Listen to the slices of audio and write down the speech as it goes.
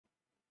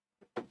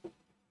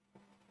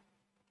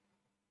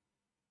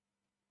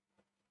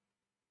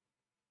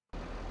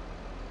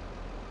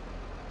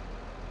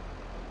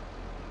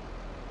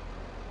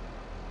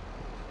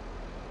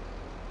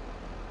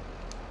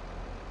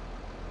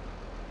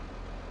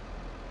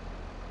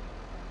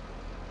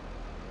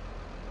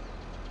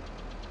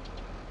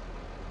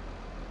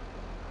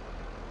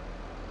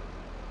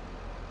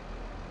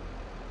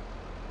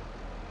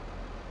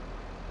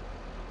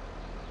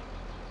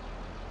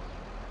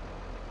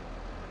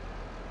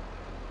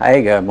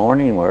Hey, good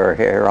morning. We're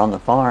here on the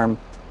farm.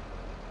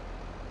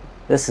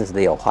 This is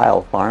the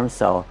Ohio farm,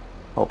 so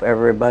hope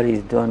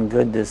everybody's doing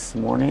good this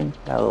morning.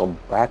 Got a little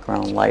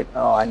background light.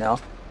 Oh, I know.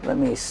 Let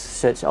me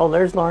switch. Oh,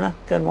 there's Lorna.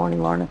 Good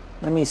morning, Lorna.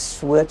 Let me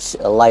switch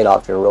a light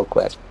off here real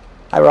quick.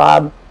 Hi,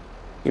 Rob.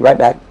 Be right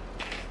back.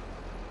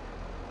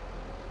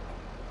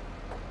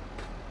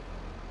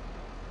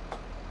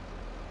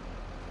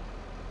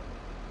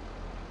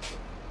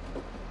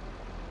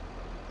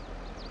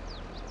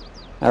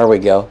 There we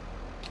go.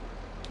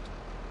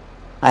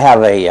 I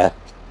have a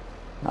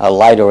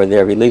light over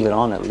there. If you leave it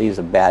on, it leaves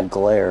a bad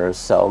glare.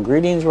 So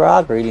greetings,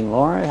 Rob. Greetings,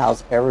 Lauren.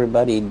 How's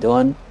everybody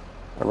doing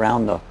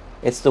around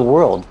it's the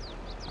world.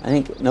 I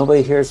think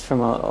nobody hears from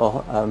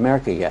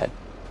America yet.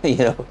 You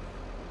know,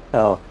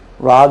 so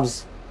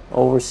Rob's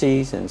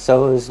overseas, and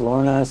so is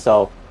Lorna.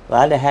 So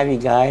glad to have you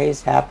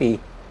guys. Happy.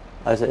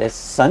 It's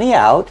sunny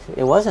out.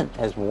 It wasn't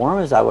as warm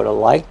as I would have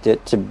liked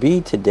it to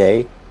be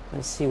today.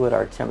 Let's see what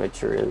our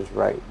temperature is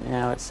right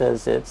now. It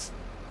says it's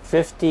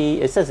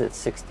 50. It says it's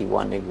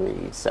 61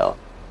 degrees, so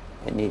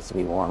it needs to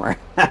be warmer.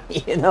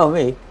 You know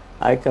me,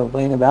 I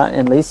complain about it.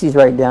 And Lacey's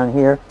right down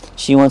here.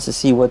 She wants to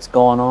see what's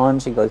going on.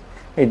 She goes,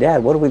 hey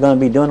Dad, what are we going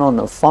to be doing on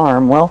the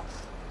farm? Well,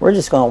 we're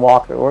just going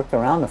to work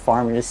around the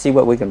farm and just see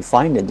what we can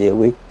find to do.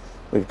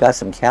 We've got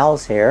some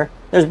cows here.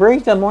 There's Bree.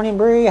 Good morning,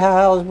 Bree.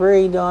 How's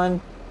Bree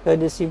doing?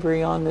 Good to see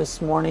Bree on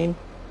this morning.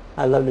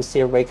 I love to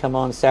see everybody come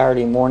on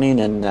Saturday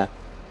morning and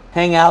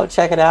hang out,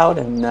 check it out,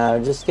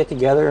 and just get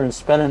together and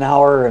spend an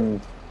hour,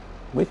 and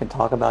we can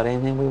talk about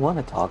anything we want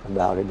to talk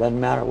about. It doesn't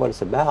matter what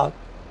it's about.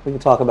 We can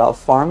talk about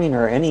farming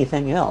or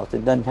anything else.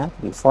 It doesn't have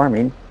to be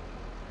farming.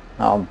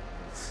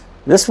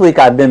 This week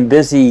I've been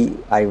busy.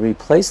 I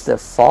replaced the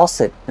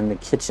faucet in the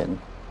kitchen.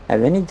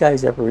 Have any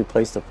guys ever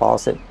replaced the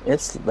faucet?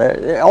 It's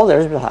there. Oh,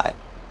 there's hi.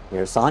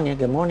 Here's Sonia.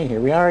 Good morning.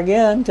 Here we are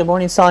again. Good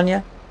morning,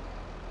 Sonia.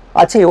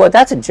 I'll tell you what,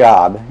 that's a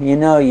job. You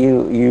know,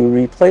 you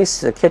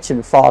replace the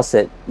kitchen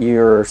faucet,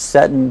 you're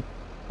sitting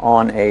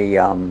on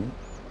a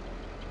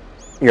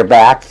your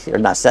back. You're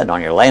not sitting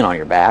on, you're laying on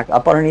your back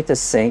up underneath the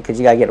sink, because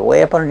you got to get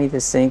way up underneath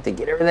the sink to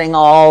get everything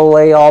all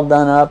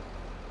done up.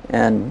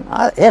 And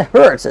it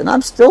hurts, and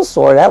I'm still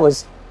sore. That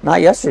was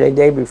not yesterday,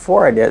 day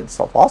before I did.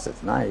 So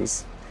faucet's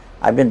nice.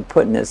 I've been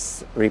putting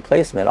this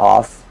replacement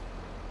off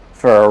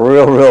for a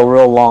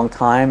real long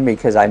time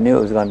because I knew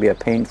it was going to be a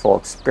painful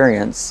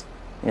experience.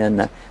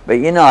 And but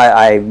you know,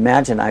 I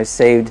imagine I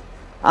saved,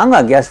 I'm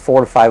gonna guess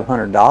 $400 to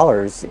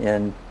 $500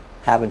 in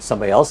having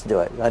somebody else do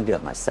it. I'd do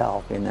it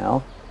myself, you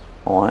know.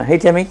 Hey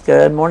Timmy,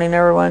 good morning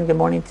everyone. Good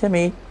morning,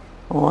 Timmy.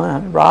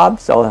 Rob.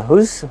 So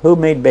who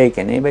made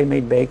bacon? Anybody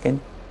made bacon?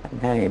 I haven't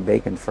had any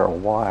bacon for a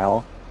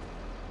while.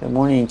 Good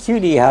morning,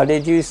 Cutie. How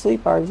did you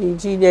sleep,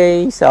 RGG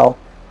Day? So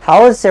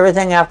how is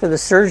everything after the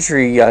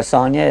surgery,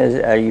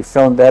 Sonia? Are you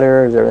feeling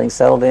better? Is everything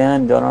settled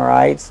in? Doing all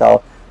right?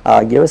 So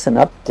give us an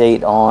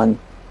update on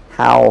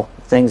how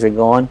things are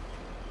going.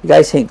 You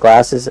guys hate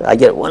glasses? I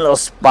get one little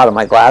spot on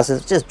my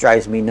glasses. It just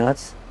drives me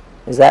nuts.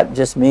 Is that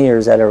just me, or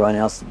is that everyone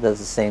else that does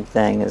the same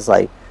thing? It's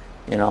like,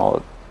 you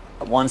know,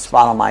 one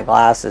spot on my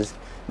glasses.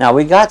 Now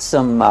we got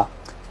some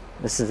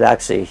this is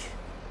actually,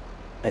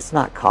 it's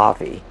not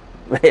coffee.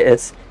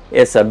 It's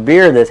a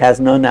beer that has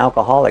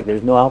non-alcoholic.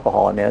 There's no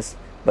alcohol in this,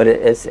 but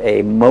it's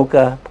a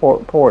mocha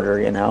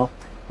porter, you know.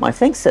 My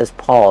thing says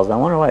pause. I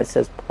wonder why it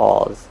says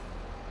pause.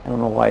 I don't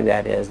know why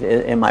that is.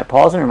 Am I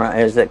pausing, or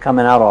is it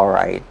coming out all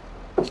right?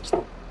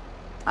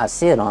 I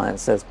see it on it. It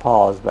says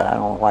pause, but I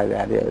don't know why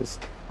that is.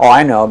 Oh,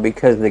 I know,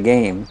 because the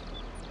game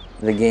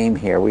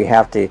here. We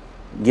have to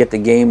get the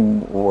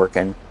game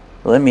working.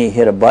 Let me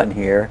hit a button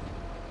here.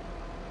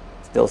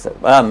 Still says,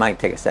 well, it might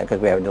take a second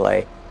because we have a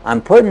delay.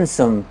 I'm putting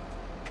some,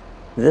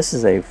 this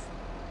is a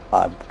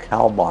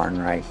cow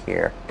barn right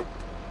here.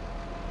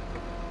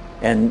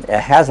 And it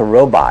has a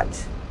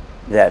robot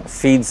that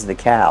feeds the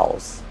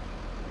cows.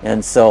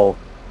 And so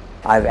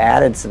I've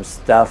added some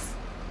stuff.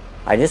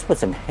 I just put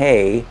some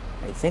hay.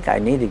 I think I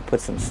need to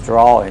put some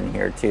straw in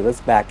here too.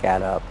 Let's back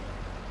that up.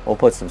 We'll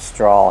put some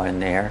straw in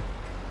there.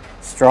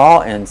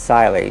 Straw and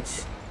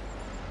silage.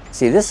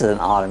 See, this is an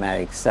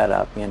automatic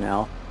setup, you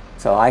know.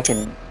 So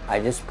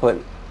let's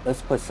find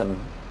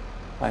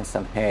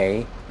some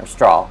hay or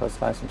straw. Let's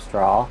find some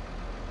straw.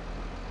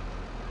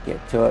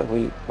 Get to it.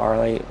 Wheat,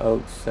 barley,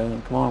 oats.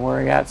 Come on,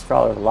 where you got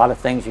straw? There's a lot of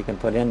things you can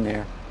put in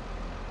there.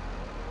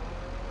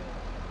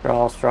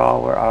 Straw,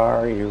 where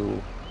are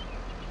you?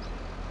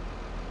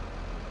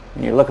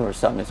 When you're looking for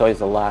something, it's always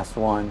the last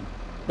one.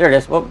 There it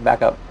is. Whoop,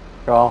 back up.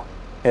 Straw.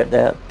 Hit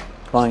that.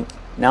 Clunk.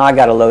 Now I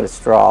got a load of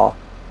straw.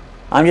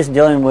 I'm just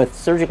dealing with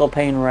surgical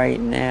pain right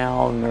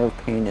now. Nerve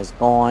pain is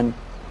gone.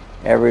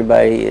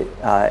 Everybody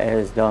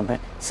is doing pain.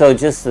 So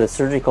just the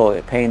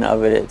surgical pain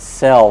of it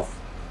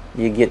itself,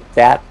 you get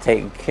that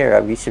taken care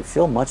of, you should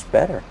feel much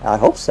better. I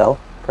hope so.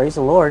 Praise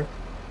the Lord.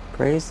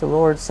 Praise the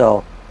Lord.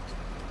 So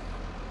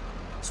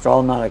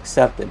straw not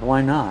accepted.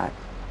 Why not?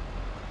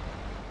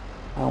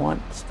 I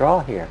want straw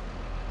here.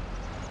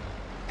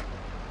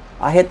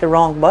 I hit the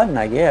wrong button,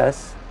 I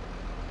guess.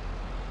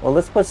 Well,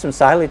 let's put some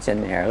silage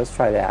in there. Let's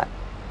try that.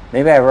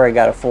 Maybe I've already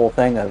got a full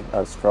thing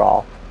of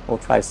straw. We'll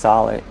try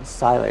silage.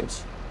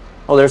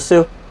 Oh, there's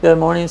Sue. Good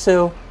morning,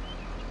 Sue.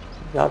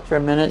 Got her a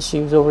minute. She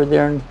was over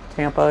there in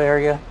Tampa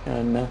area.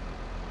 And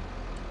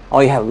oh,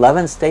 you have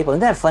 11 staples.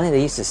 Isn't that funny?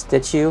 They used to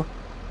stitch you.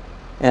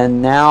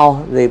 And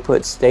now they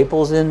put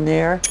staples in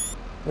there.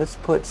 Let's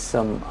put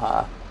some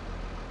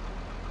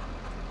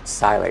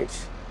silage.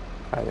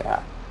 Try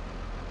that.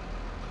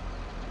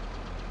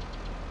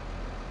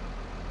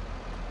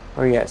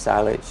 Where you at,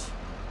 silage?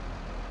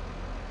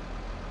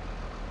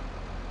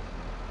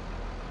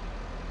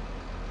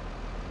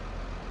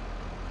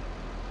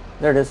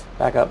 There it is.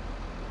 Back up.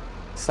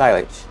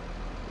 Silage.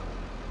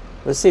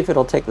 Let's see if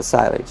it'll take the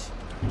silage.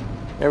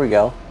 There we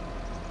go.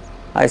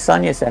 Hi,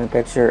 Sonia sent a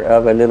picture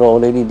of a little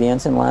old lady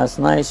dancing last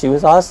night. She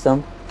was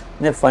awesome.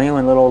 Isn't it funny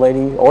when little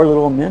lady or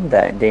little men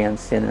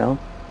dance, you know?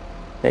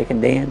 They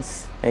can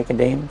dance in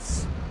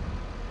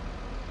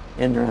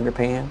their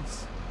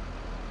underpants.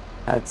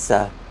 That's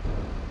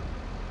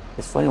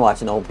it's funny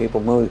watching old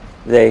people move.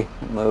 They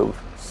move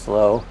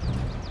slow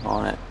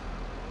on it.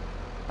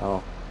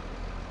 Oh.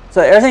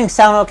 So everything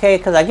sound okay?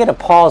 Because I get a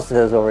pause that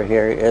says over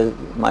here. Is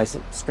my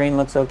screen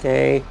looks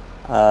okay?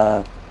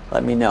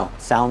 Let me know.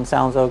 Sounds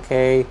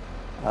okay.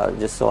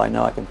 Just so I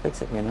know I can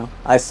fix it, you know.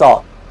 I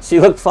saw it. She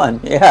looked fun.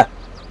 Yeah.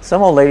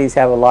 Some old ladies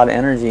have a lot of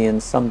energy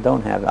and some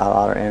don't have a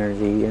lot of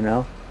energy, you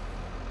know.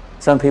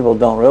 Some people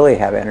don't really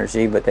have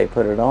energy, but they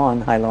put it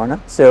on. Hi, Lorna.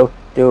 So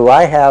do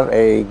I have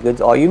a good...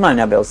 Oh, you might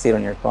not be able to see it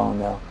on your phone,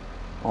 though,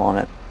 on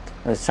it.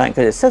 I was trying...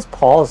 Because it says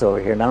pause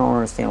over here, and I don't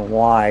understand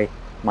why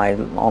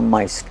on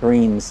my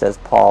screen says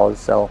pause.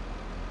 So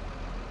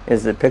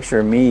is the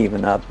picture of me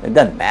even up? It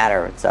doesn't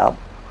matter. It's up.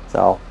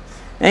 So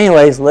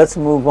anyways, let's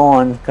move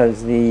on,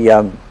 because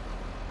the...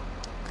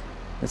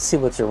 let's see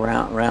what's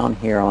around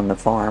here on the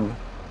farm.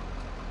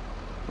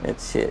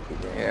 It's it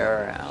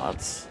there.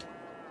 Let's...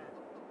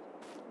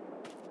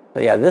 So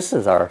yeah, this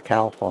is our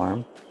cow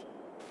farm.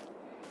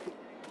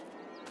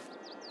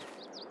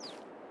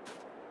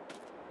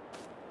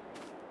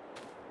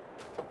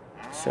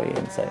 Show you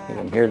inside.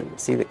 You can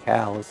see the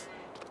cows.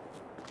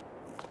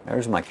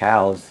 There's my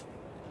cows.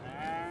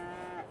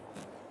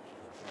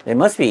 They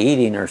must be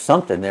eating or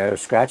something. They're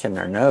scratching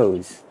their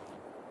nose.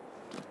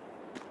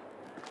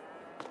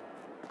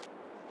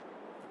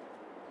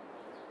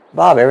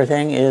 Bob,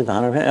 everything is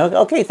 100%.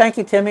 Okay, thank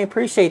you, Timmy.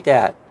 Appreciate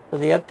that for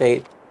the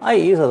update. I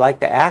usually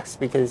like to ask,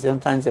 because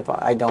sometimes if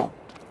I don't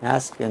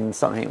ask and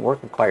something ain't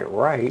working quite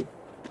right,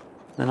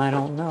 then I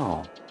don't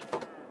know.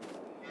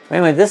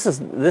 Anyway, this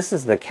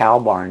is the cow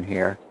barn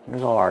here.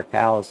 There's all our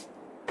cows.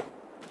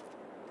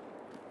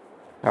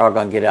 They're all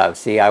gonna get up.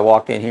 See, I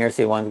walked in here,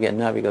 see one's getting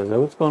up. He goes,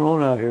 "Oh, what's going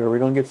on out here? Are we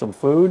gonna get some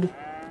food?"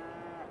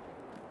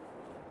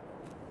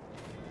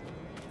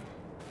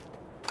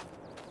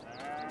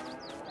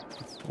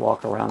 Let's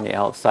walk around the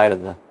outside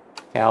of the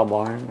cow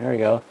barn. There we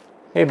go.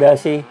 Hey,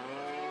 Bessie.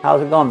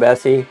 How's it going,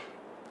 Bessie?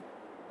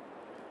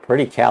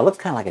 Pretty cow. Looks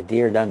kind of like a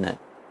deer, doesn't it?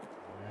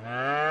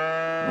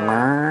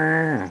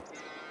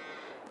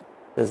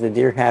 Does the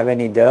deer have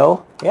any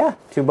dough? Yeah,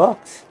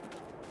 $2.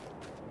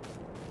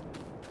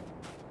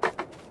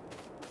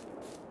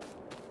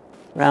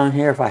 Around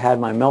here, if I had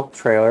my milk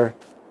trailer,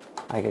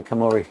 I could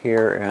come over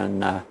here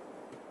and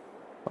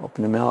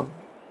open the milk.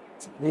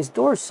 These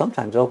doors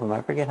sometimes open, but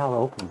I forget how to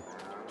open them.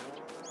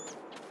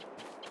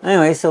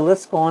 Anyway, so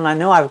let's go on. I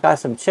know I've got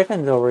some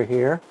chickens over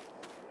here.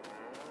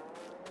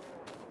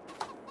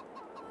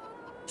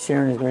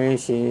 Sharon is ready.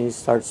 She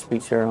starts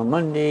speech here on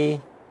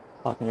Monday.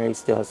 Talking Ray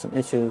still has some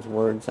issues,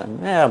 words, and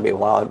that'll be a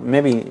while.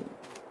 Maybe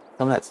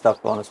some of that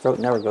stuff going on. Stroke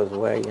never goes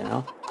away, you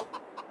know.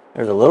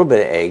 There's a little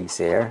bit of eggs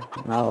here,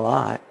 not a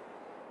lot.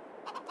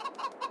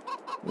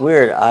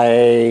 Weird.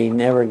 I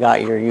never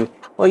got your...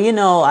 Well, you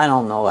know, I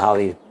don't know how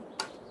these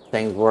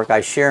things work. I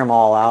share them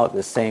all out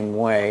the same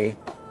way,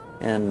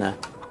 and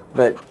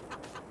but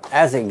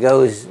as it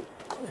goes,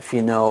 if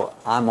you know,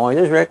 I'm always...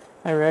 There's Rick.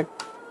 Hi, Rick.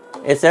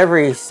 It's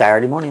every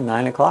Saturday morning,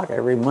 9 o'clock.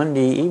 Every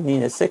Monday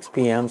evening at 6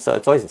 p.m. So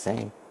it's always the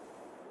same.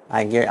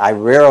 I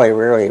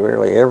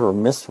rarely ever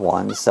miss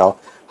one. So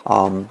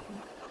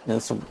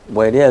that's the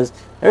way it is.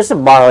 There's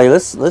some barley.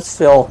 Let's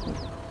fill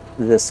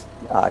this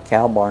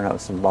cow barn up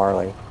with some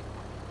barley.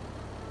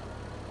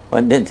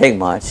 But it didn't take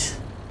much.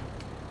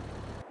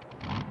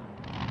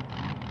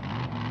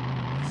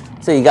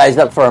 So you guys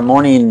up for a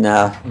morning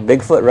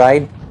Bigfoot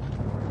ride?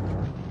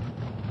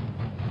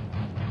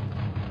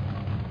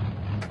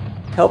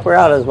 Help her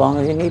out as long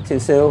as you need to,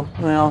 Sue.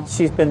 Well,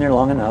 she's been there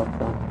long enough.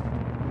 So.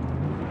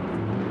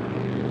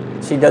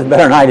 She does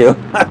better than I do.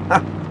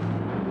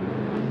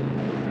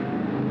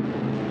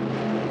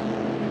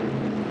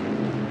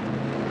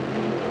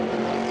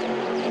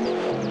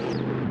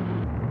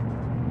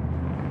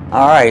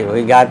 All right,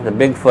 we got the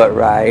Bigfoot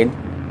ride.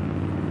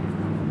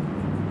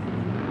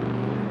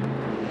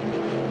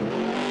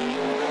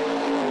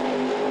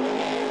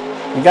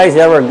 You guys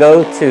ever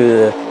go to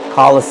the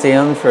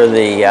Coliseum for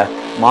the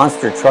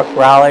monster truck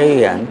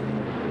rally? And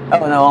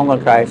oh no, I'm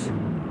gonna crash.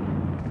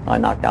 I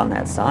knocked down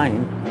that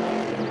sign.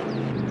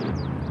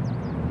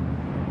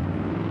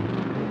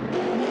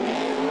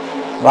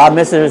 Bob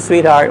misses his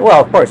sweetheart.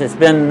 Well, of course, it's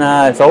been,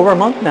 it's over a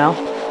month now.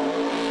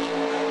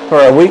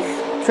 For a week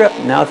trip,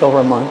 now it's over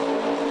a month.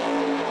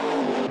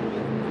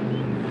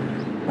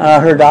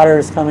 Her daughter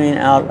is coming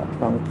out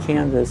from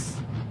Kansas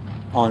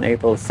on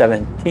April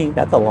 17th.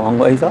 That's a long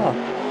ways off.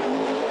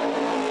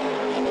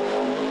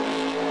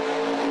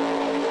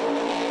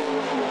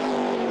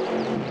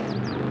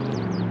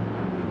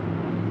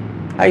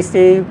 Hi,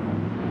 Steve.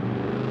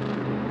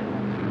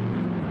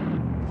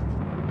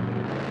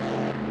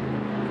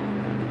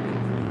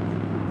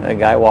 A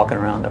guy walking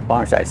around the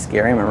farm. Should I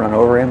scare him and run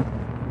over him?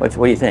 What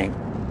do you think?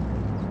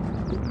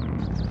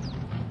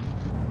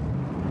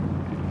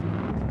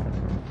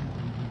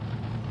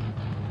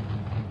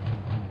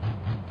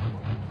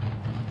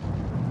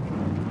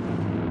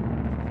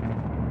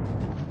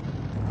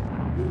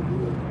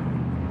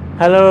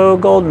 Hello,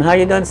 Golden. How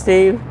you doing,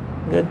 Steve?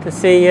 Good to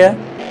see you.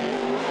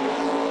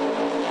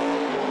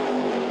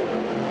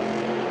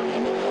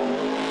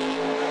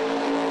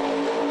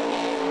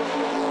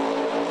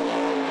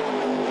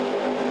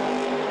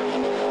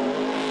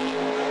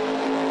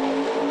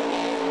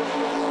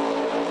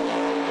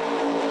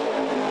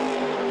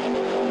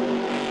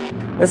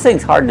 This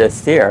thing's hard to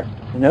steer.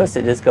 You notice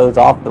it just goes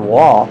off the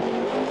wall.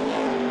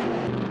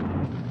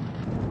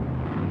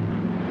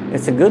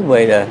 It's a good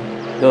way to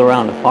go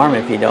around the farm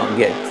if you don't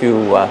get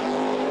too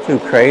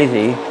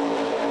crazy.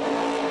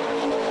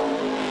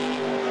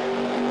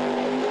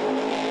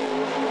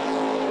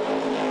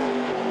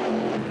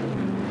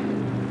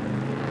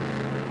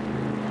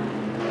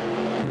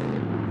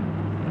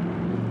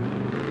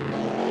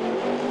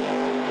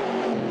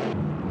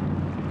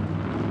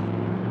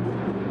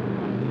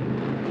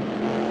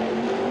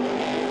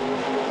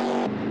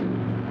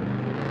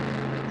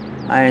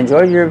 I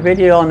enjoyed your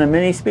video on the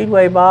mini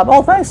speedway, Bob.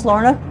 Oh, thanks,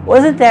 Lorna.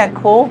 Wasn't that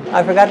cool?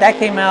 I forgot that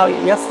came out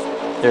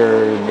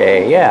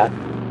yesterday. Yeah,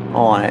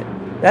 on it.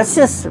 That's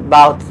just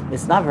about,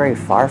 it's not very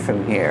far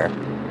from here,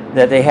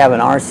 that they have an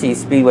RC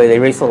speedway. They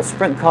race little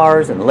sprint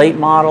cars and late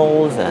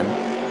models and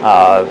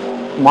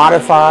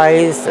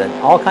modifies and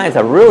all kinds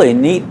of really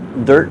neat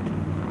dirt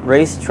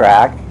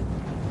racetrack.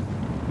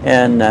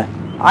 And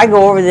I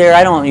go over there.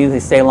 I don't usually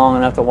stay long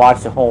enough to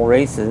watch the whole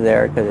races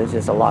there because it's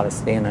just a lot of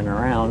standing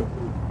around.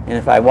 And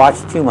if I watch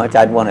too much,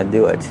 I'd want to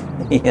do it,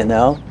 you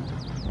know?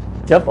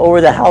 Jump over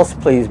the house,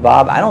 please,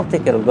 Bob. I don't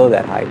think it'll go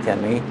that high,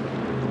 Timmy.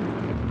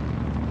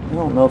 I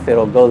don't know if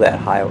it'll go that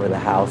high over the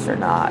house or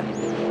not.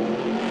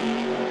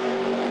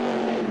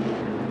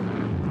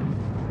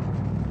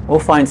 We'll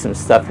find some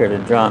stuff here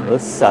to jump.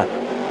 Let's drive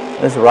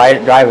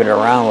it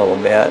around a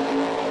little bit.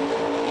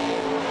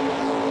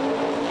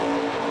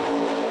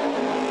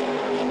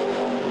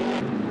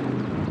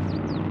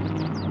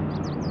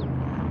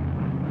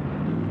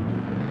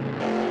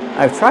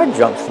 I've tried to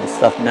jump some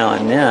stuff now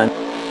and then.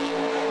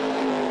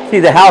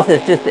 See, the house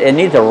is just, it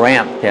needs a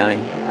ramp,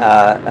 Timmy.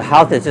 A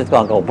house is just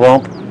going to go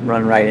bump,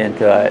 run right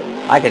into it.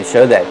 I can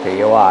show that to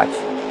you, watch.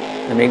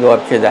 Let me go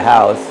up to the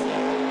house.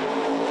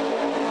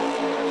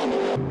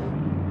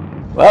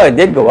 Well, it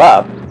did go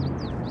up,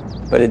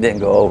 but it didn't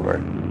go over.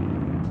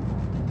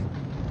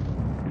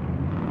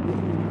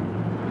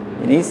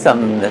 You need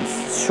something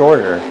that's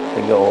shorter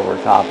to go over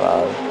top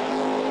of.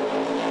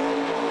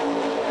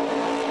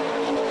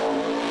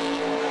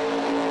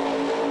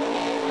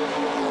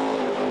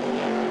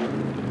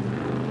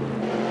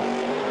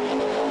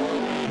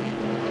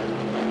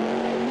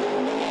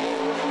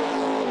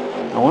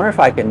 I wonder if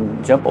I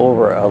can jump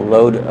over a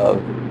load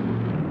of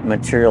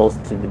materials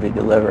to be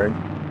delivered.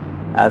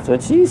 That's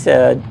what she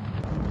said.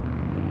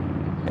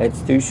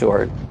 It's too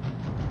short.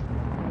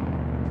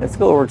 Let's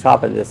go over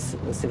top of this.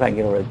 Let's see if I can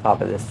get over the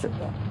top of this.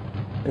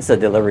 This is a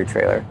delivery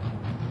trailer.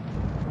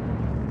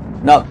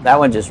 Nope, that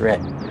one just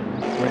ran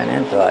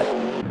into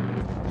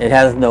it. It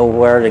has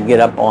nowhere to get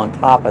up on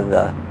top of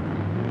the...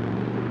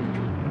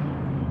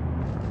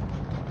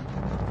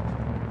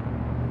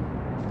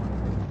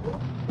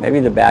 Maybe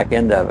the back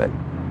end of it.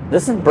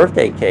 This is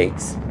birthday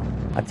cakes.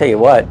 I tell you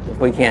what, if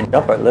we can't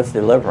jump it, let's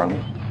deliver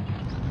them.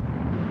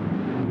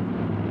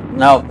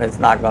 Nope, it's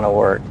not going to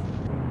work.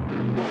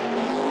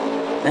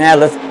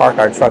 Let's park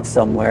our truck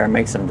somewhere and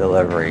make some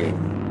delivery.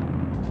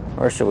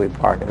 Where should we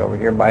park it? Over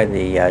here by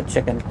the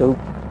chicken coop?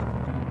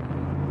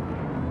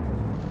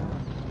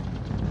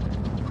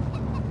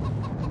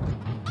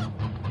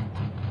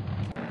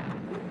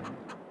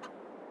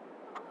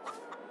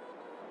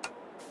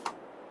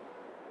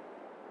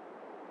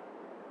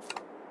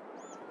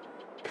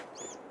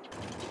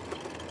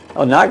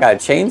 Oh, now I got a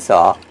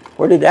chainsaw.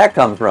 Where did that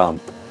come from?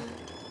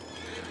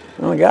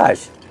 Oh my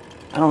gosh.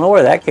 I don't know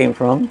where that came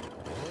from.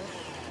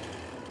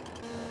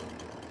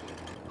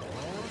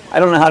 I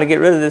don't know how to get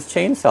rid of this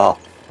chainsaw.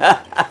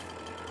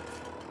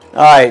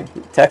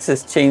 Alright,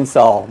 Texas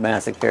Chainsaw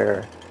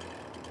Massacre.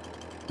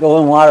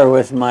 Go in water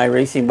with my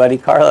racing buddy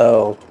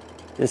Carlo.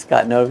 Just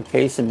got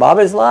notification. Bob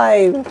is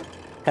live.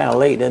 Kind of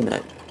late, isn't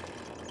it?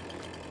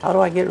 How do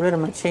I get rid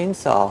of my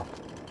chainsaw?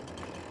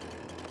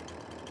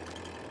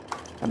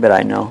 I bet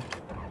I know.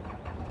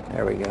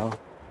 There we go.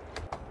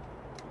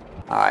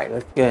 Alright,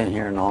 let's get in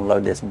here and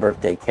unload this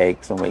birthday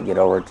cake when we get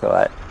over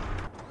to it.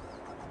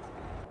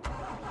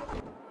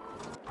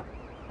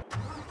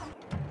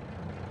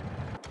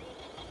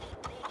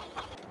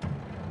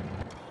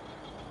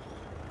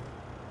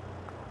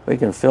 We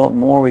can fill it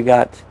more. We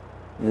got,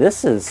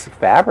 this is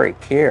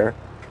fabric here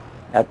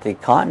at the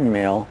cotton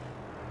mill.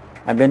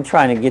 I've been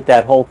trying to get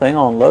that whole thing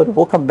unloaded.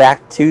 We'll come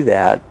back to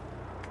that,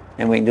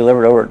 and we can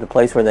deliver it over to the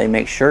place where they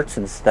make shirts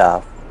and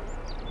stuff.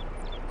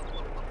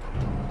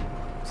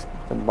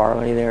 Some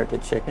barley there at the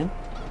chicken.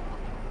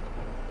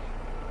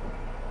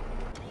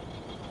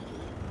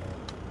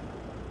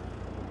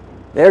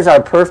 There's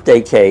our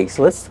birthday cakes.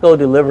 Let's go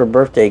deliver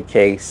birthday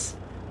cakes.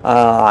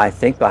 I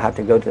think I'll have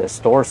to go to the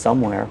store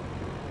somewhere.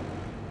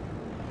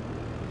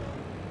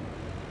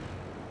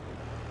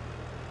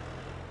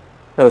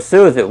 So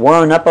Sue, is it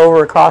warming up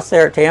over across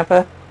there at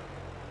Tampa?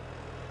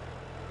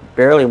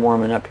 Barely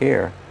warming up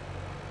here.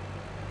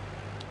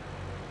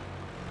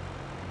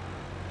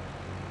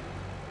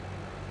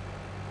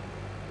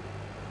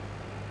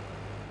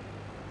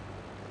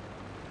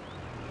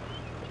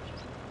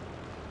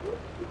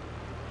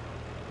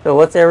 So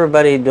what's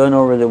everybody doing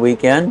over the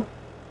weekend?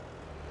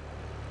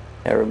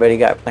 Everybody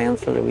got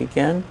plans for the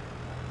weekend?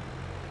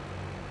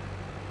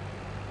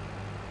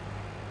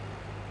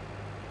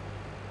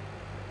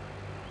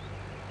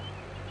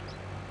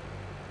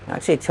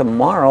 Actually,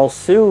 tomorrow,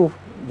 Sue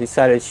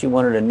decided she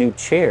wanted a new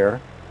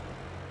chair.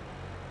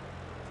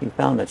 She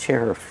found a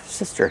chair her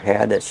sister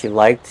had that she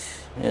liked,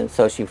 and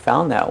so she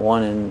found that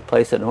one and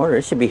placed it in order.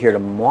 It should be here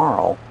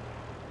tomorrow.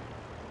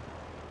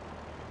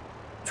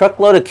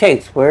 Truckload of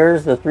cakes.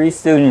 Where's the 3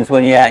 students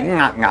when you at?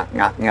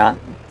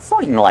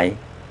 Certainly.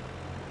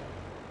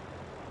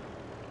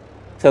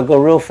 So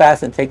go real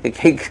fast and take the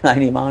cake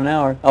 90 miles an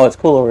hour. Oh, it's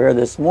cool over here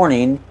this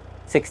morning.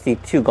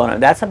 62 going up.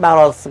 That's about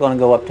all it's going to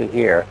go up to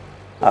here.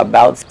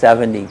 About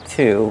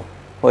 72,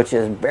 which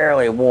is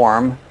barely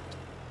warm.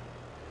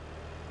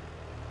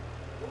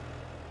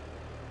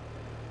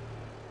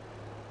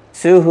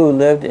 Sue, who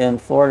lived in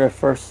Florida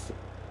first,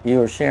 you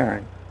were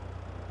sharing.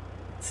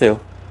 Sue.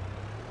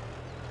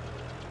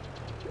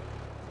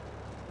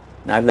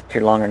 Now, I've lived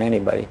here longer than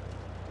anybody.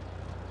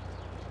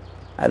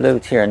 I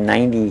lived here in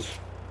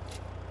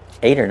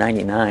 98 or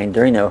 99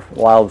 during the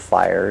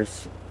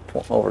wildfires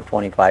over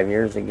 25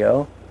 years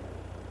ago.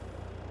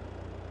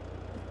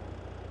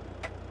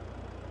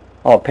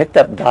 Oh, picked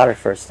up daughter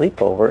for a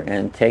sleepover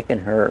and taken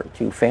her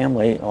to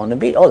family on the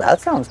beach. Oh, that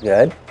sounds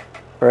good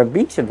for a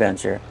beach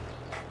adventure.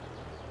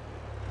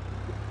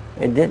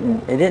 It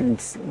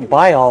didn't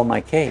buy all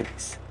my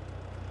cakes.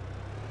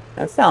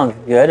 That sounds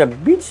good. A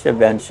beach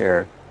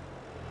adventure.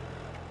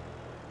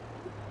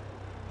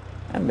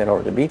 I haven't been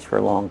over the beach for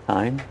a long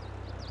time.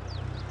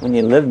 When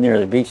you live near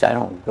the beach, I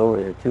don't go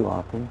over there too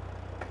often.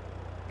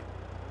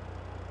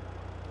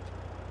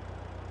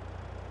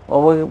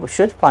 Well, we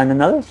should find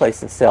another place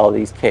to sell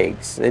these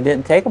cakes. They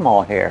didn't take them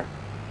all here.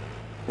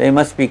 They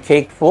must be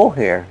cake full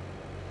here.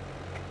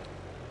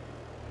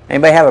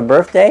 Anybody have a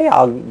birthday?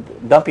 I'll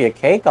dump you a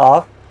cake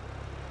off.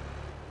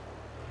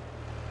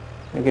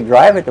 You can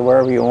drive it to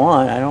wherever you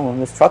want. I don't know.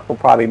 This truck will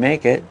probably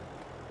make it.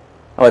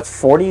 Oh, it's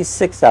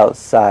 46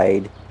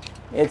 outside.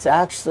 It's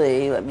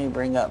actually, let me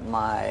bring up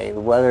my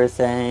weather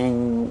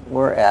thing.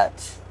 We're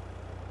at,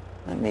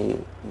 let me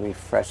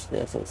refresh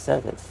this. It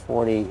says it's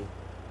 40.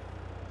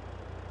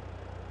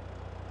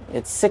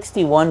 It's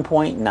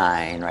 61.9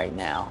 right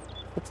now.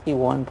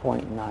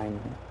 61.9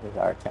 is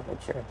our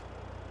temperature.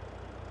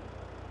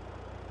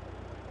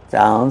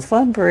 Sounds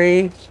fun,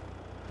 Bree.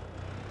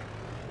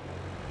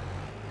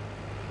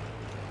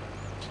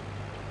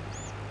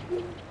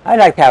 I'd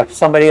like to have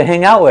somebody to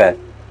hang out with.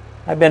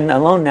 I've been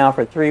alone now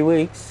for 3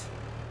 weeks.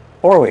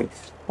 4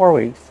 weeks. 4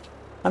 weeks.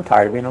 I'm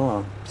tired of being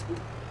alone.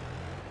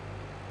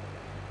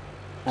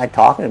 I like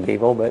talking to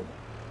people, but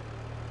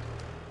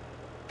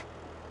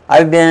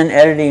I've been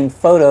editing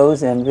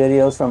photos and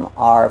videos from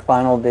our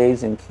final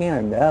days in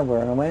Canada.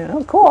 Where I went,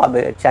 oh, cool. I've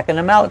been checking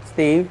them out,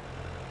 Steve.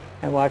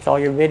 I watch all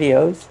your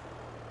videos.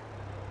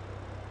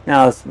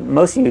 Now,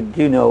 most of you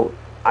do know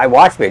I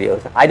watch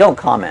videos. I don't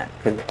comment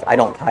because I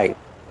don't type.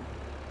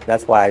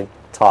 That's why I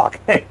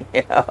talk.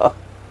 You know,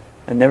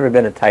 I've never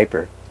been a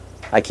typer.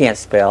 I can't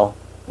spell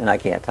and I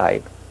can't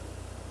type.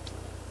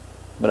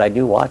 But I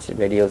do watch the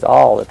videos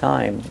all the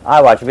time.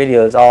 I watch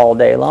videos all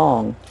day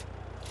long.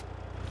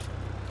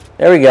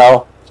 There we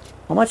go.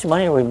 How much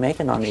money are we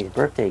making on these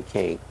birthday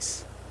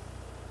cakes?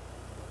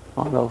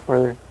 I'll go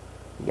further.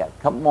 You got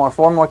a couple more,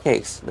 4 more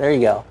cakes. There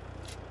you go.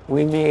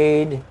 We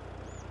made,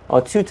 oh,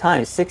 2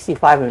 times,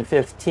 65 and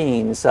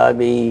 15. So it'd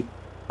be,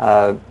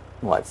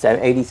 what,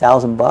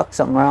 80,000 bucks,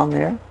 something around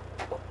there.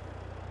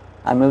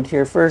 I moved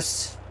here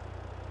first.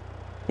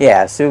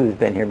 Yeah, Sue's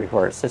been here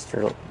before her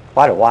sister,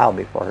 quite a while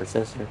before her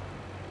sister.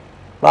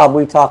 Bob,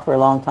 we talked for a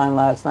long time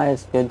last night.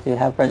 It's good to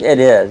have friends. It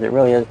is. It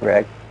really is,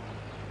 Greg.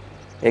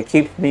 It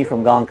keeps me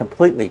from going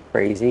completely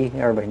crazy.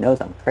 Everybody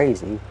knows I'm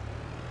crazy.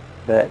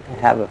 But to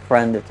have a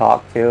friend to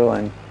talk to,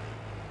 and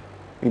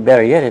you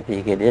better yet if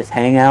you could just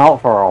hang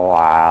out for a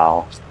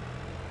while.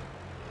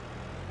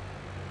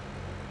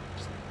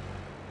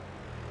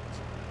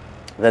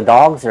 The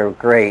dogs are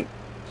great,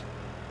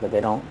 but they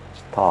don't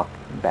talk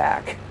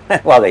back.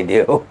 Well, they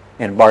do,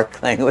 in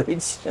bark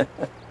language.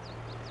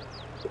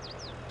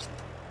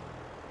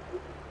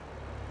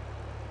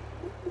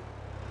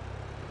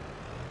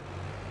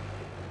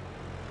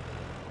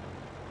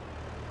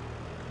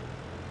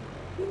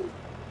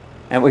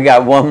 And we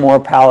got one more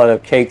pallet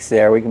of cakes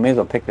there. We can may as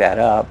well pick that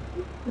up.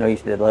 No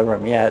use to deliver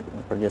them yet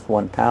for just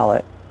one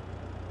pallet.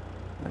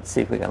 Let's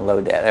see if we can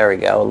load that. There we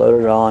go.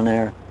 Load it on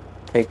there.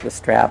 Take the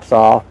straps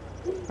off.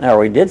 Now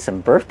we did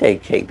some birthday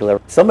cake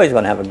delivery. Somebody's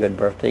going to have a good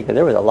birthday because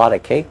there was a lot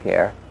of cake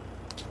there.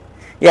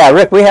 Yeah,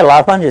 Rick, we had a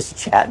lot of fun just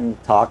chatting,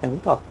 talking. We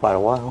talked quite a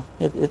while.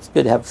 It's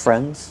good to have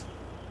friends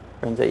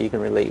that you can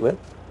relate with.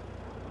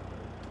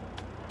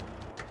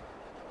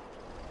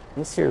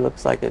 This here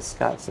looks like it's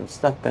got some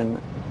stuff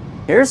in.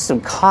 Here's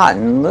some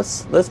cotton.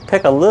 Let's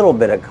pick a little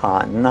bit of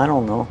cotton. I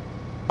don't know,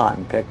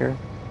 cotton picker.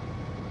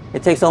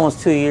 It takes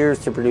almost 2 years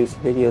to produce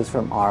videos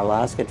from our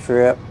Alaska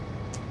trip.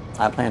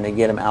 I plan to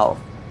get them out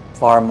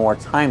far more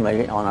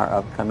timely on our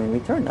upcoming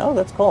return. Oh,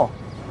 that's cool.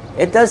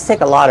 It does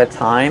take a lot of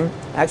time.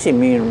 Actually,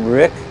 me and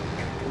Rick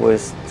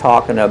was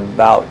talking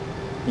about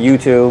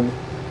YouTube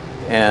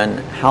and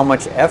how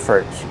much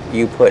effort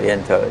you put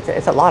into it.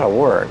 It's a lot of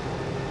work.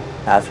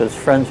 That's what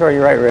friends are.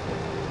 You're right, Rick.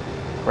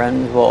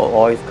 Friends will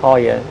always call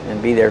you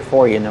and be there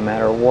for you no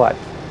matter what.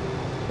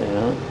 You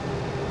know.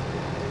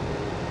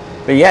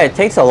 But yeah, it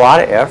takes a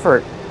lot of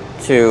effort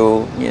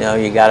to, you know,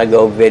 you got to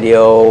go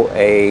video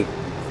a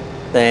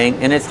thing,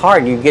 and it's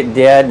hard. You get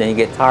dead and you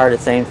get tired of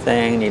the same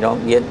thing, and you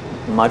don't get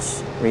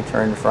much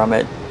return from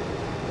it.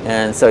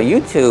 And so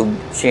YouTube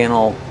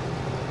channel,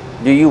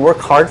 do you work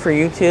hard for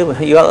YouTube?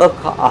 You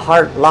look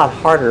a lot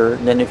harder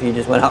than if you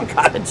just went out and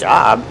got a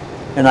job.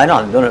 And I'm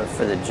not doing it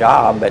for the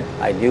job, but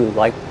I do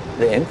like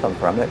the income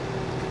from it.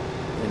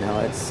 You know,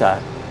 it's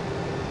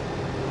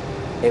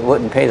it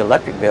wouldn't pay the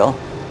electric bill.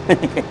 You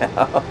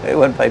know, it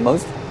wouldn't pay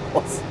most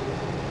bills.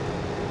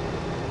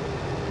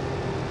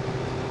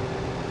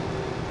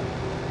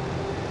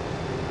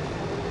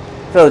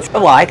 So the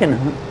trouble, I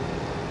can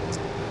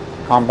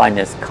combine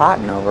this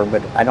cotton over,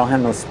 but I don't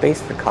have no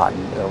space for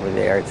cotton over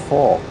there. It's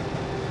full.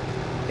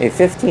 A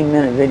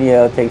 15-minute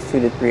video takes 2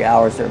 to 3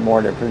 hours or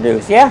more to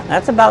produce. Yeah,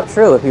 that's about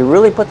true. If you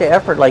really put the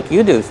effort like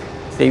you do,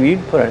 Steve, you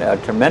put a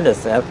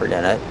tremendous effort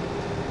in it.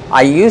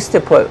 I used to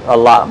put a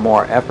lot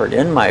more effort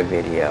in my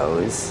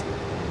videos,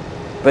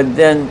 but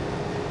then,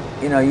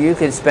 you know, you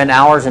could spend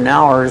hours and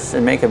hours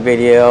and make a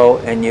video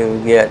and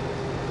you get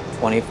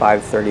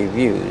 25, 30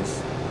 views,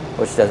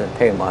 which doesn't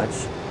pay much.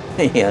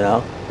 You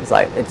know,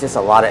 it's just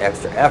a lot of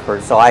extra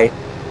effort. So I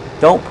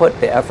don't put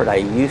the effort I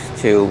used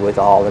to with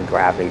all the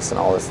graphics and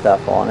all the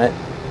stuff on it.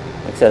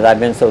 Because I've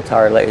been so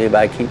tired lately, but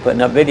I keep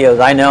putting up videos.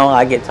 I know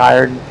I get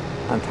tired.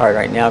 I'm tired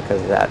right now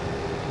because of that,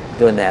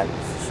 doing that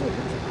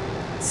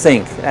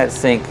sink. That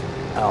sink,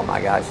 oh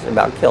my gosh, it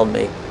about killed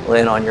me.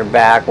 Laying on your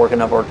back,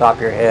 working up over top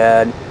of your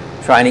head,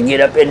 trying to get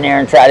up in there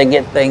and try to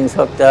get things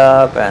hooked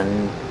up,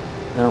 and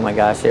oh my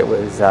gosh, it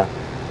was,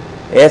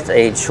 it's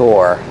a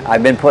chore.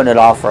 I've been putting it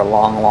off for a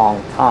long,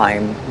 long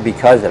time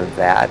because of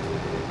that.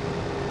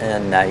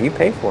 And you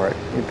pay for it.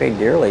 You pay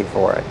dearly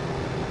for it.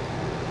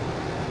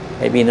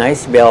 It'd be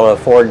nice to be able to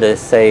afford to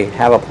say,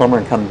 have a plumber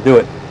and come do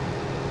it.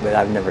 But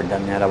I've never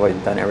done that. I've always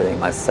done everything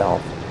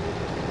myself.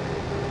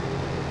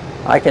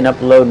 I can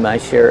upload my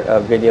share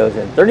of videos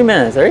in 30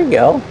 minutes. There you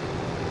go.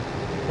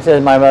 It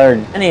says my brother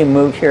Denny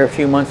moved here a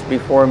few months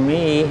before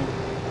me.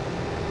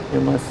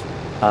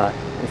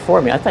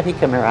 Before me. I thought he'd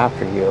come here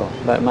after you,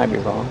 but it might be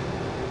wrong.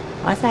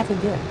 I thought he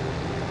did.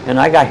 And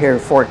I got here in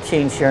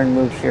 14, Sharon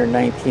moved here in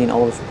 19,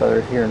 oldest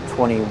brother here in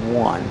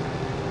 21.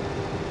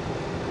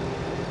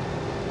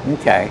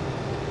 Okay.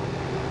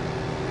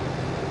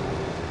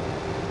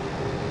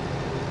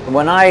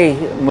 When I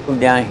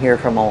moved down here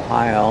from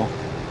Ohio,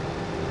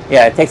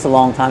 yeah, it takes a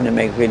long time to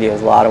make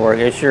videos, a lot of work.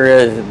 It sure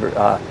is.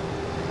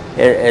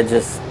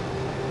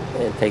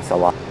 It takes a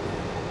lot.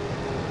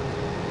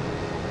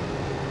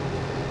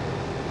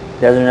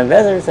 Desert and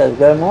Feather says,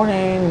 good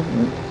morning.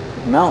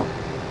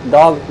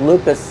 Dawg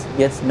Lucas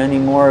gets many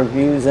more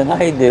views than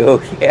I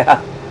do.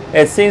 Yeah,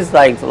 it seems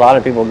like a lot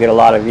of people get a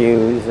lot of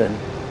views. And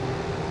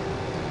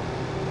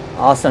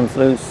awesome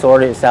flute,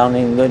 sorted,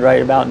 sounding good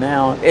right about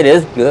now. It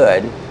is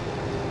good,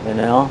 you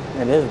know.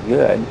 It is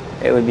good.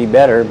 It would be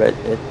better, but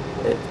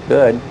it's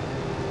good.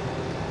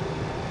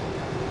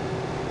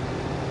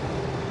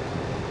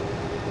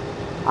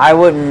 I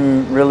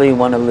wouldn't really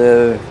want to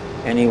live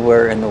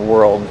anywhere in the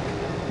world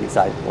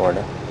besides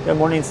Florida. Good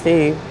morning,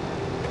 Steve.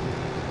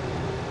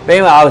 But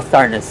anyway, I was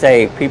starting to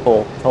say,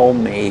 people told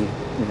me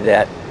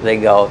that they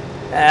go,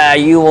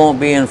 you won't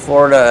be in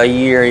Florida a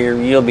year,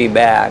 you'll be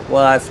back.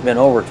 Well, that's been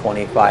over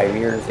 25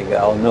 years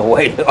ago. No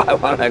way do I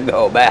want to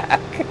go back.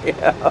 You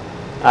know?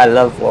 I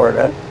love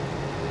Florida.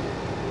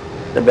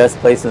 The best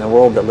place in the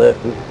world to live.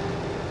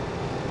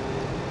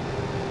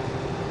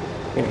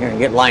 Get here and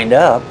get lined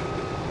up.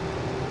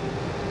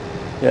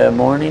 Good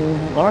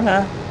morning,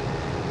 Lorna.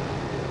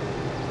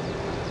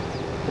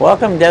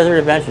 Welcome, Desert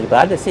Adventures.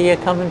 Glad to see you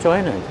come and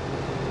join us.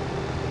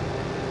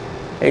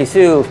 Hey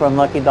Sue from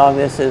Lucky Dog,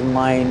 this is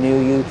my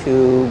new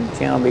YouTube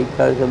channel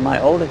because of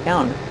my old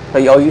account. Oh,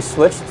 you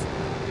switched?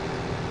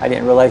 I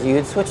didn't realize you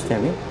had switched,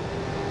 Timmy.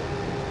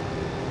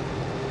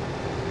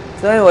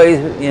 So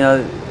anyways, you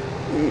know,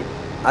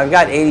 I've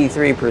got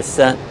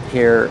 83%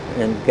 here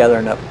in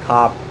gathering up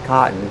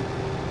cotton.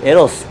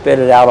 it'll spit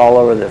it out all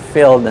over the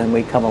field, and then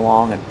we come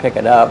along and pick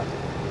it up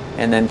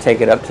and then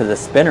take it up to the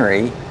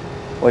spinnery,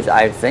 which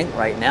I think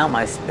right now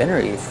my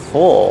spinnery is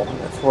full.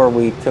 That's where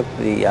we took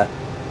the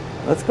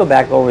let's go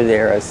back over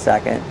there a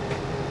second.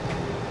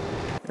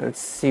 Let's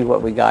see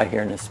what we got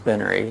here in the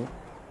spinnery.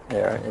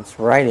 There, it's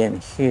right in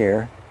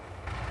here.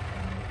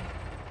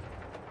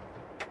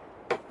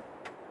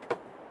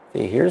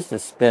 See, here's the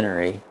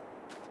spinnery.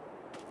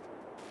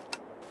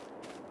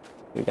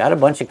 We got a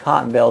bunch of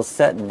cotton bales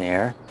sitting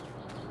there.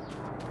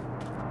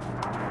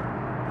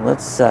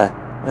 Let's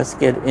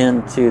get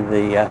into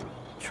the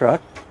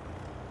truck.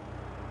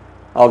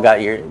 Oh, got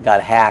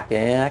hacked.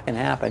 Yeah, that can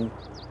happen.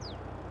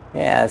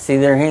 Yeah, see,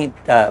 there ain't.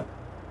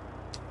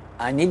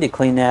 I need to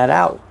clean that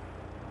out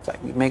so I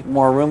can make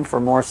more room for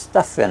more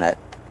stuff in it.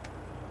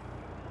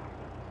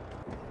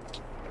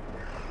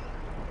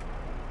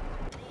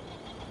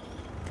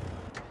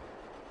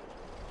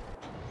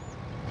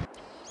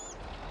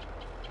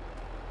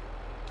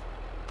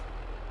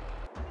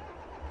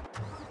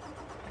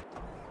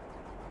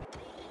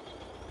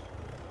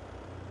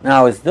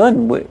 Now I was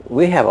doing,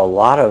 we have a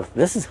lot of,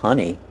 this is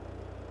honey.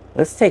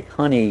 Let's take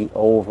honey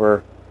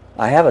over.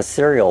 I have a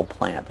cereal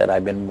plant that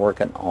I've been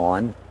working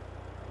on.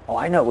 Oh,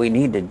 I know what we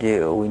need to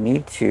do. We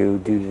need to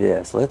do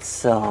this.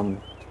 Let's,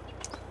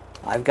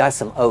 I've got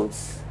some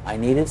oats. I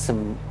needed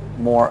some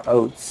more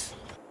oats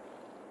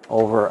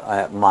over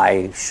at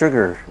my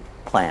sugar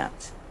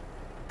plant.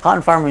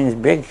 Cotton farming is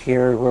big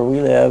here where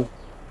we live.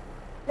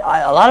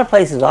 A lot of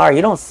places are.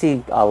 You don't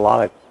see a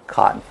lot of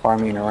cotton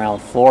farming around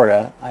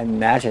Florida. I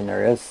imagine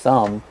there is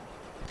some.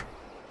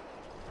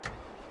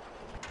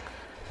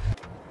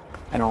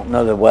 I don't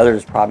know, the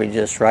weather's probably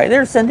just right.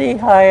 There's Cindy.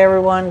 Hi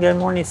everyone. Good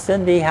morning,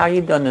 Cindy. How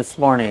you doing this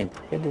morning?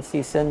 Good to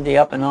see Cindy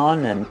up and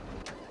on. And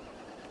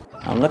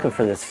I'm looking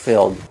for this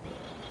field.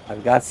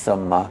 I've got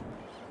some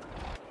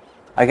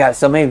I got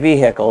so many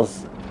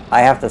vehicles.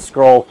 I have to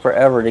scroll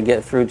forever to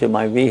get through to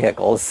my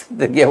vehicles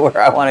to get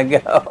where I want to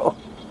go.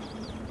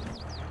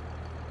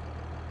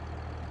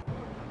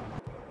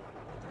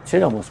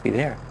 Should almost be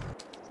there.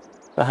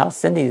 So how's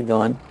Cindy's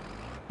doing?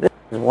 This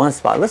is one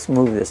spot. Let's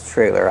move this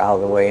trailer out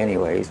of the way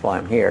anyways while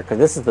I'm here, because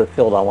this is the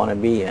field I want to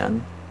be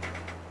in.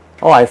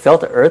 Oh, I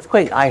felt an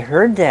earthquake. I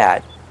heard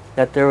that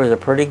there was a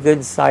pretty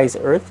good sized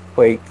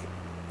earthquake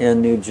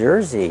in New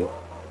Jersey.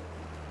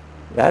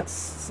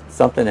 That's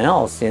something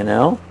else, you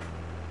know.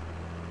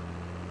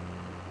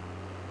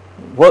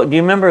 What do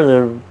you remember?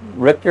 The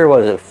Richter,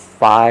 was it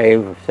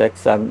 5 or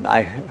 6?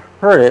 I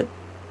heard it.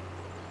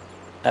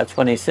 That's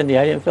funny, Cindy.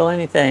 I didn't feel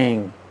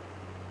anything.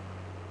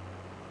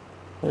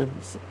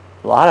 There's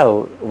a lot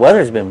of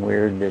weather's been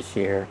weird this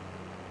year.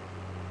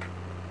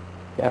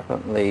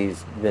 Definitely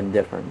been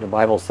different. The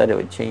Bible said it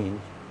would change.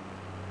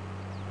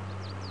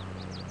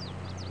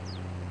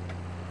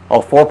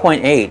 Oh,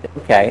 4.8.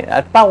 Okay,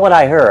 that's about what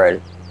I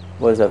heard.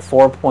 Was a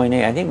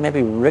 4.8. I think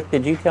maybe Rick.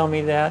 Did you tell me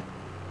that?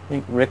 I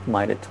think Rick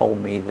might have told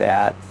me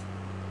that.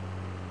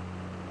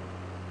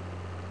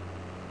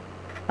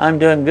 I'm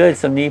doing good.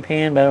 Some knee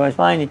pain, but otherwise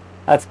fine.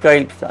 That's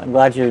great. I'm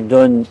glad you're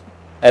doing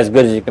as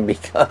good as you can be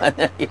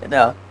done. You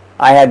know,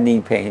 I had knee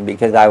pain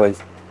because I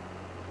was,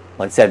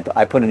 like I said,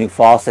 I put a new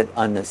faucet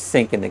on the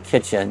sink in the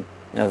kitchen,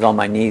 and it was on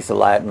my knees a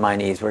lot. My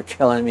knees were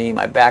killing me.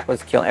 My back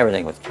was killing.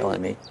 Everything was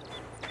killing me.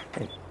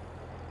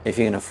 If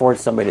you can afford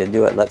somebody to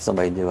do it, let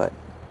somebody do it.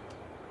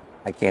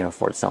 I can't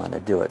afford someone to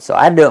do it, so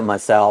I do it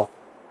myself.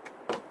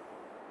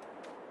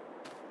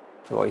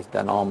 I've always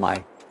done all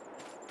my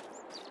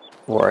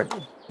work.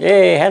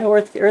 Yay! Had an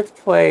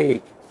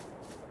earthquake.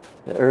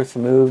 The earth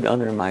moved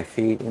under my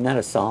feet. Isn't that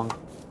a song?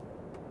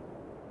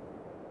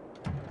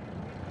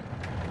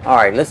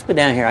 Alright, let's go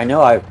down here. I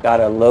know I've got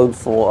a load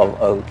full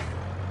of oats.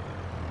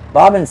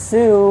 Bob and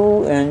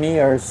Sue and me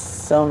are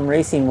some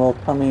racing will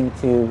coming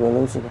to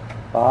Volusia.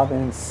 Bob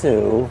and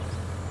Sue,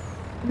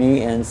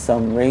 me and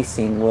some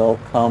racing will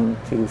come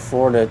to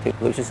Florida to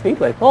Volusia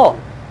Speedway. Cool.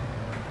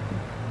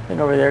 Been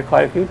over there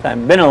quite a few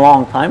times. Been a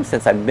long time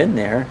since I've been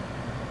there.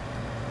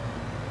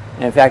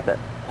 And in fact,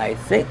 I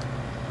think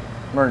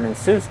Merton and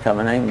Sue's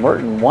coming. I think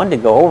Merton wanted to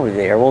go over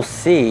there. We'll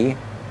see.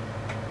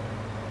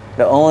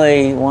 The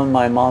only one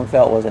my mom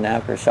felt was an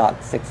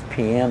aftershock 6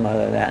 p.m.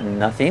 Other than that,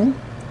 nothing.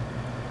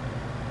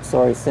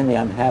 Sorry, Cindy,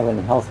 I'm having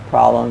a health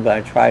problem, but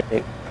I tried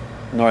to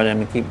ignore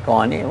them and keep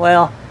going.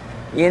 Well,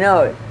 you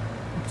know,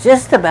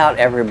 just about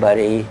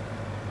everybody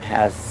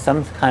has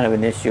some kind of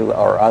an issue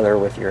or other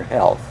with your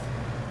health.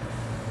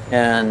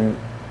 And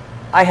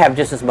I have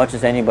just as much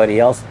as anybody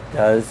else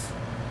does.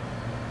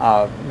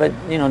 But,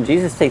 you know,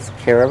 Jesus takes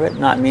care of it.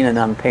 Not meaning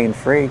I'm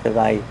pain-free, because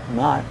I'm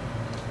not.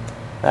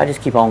 But I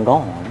just keep on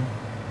going.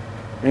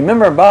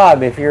 Remember,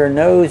 Bob, if your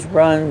nose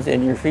runs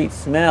and your feet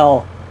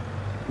smell,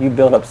 you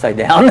build upside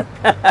down.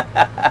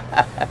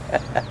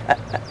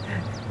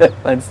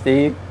 Fun,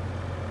 Steve.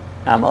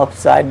 I'm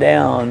upside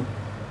down.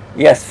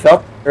 Yes,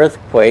 felt the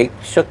earthquake,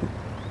 shook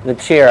the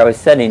chair I was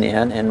sitting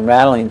in and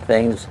rattling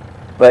things,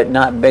 but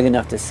not big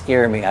enough to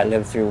scare me. I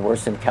lived through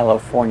worse in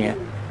California.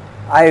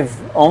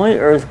 I've only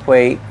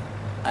earthquake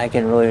I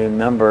can really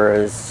remember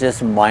is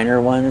just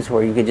minor ones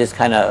where you could just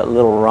kind of a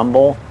little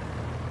rumble.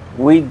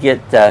 We'd get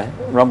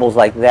rumbles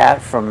like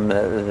that from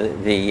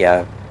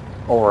the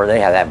over, they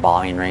have that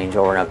bombing range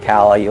over in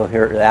Ocala. You'll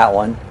hear that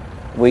one.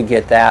 We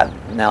get that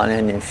now and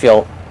then, and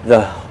feel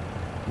the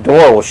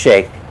door will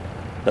shake.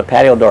 The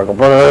patio door will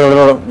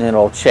go, and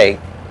it'll shake.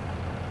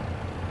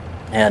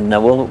 And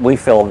we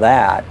feel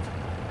that.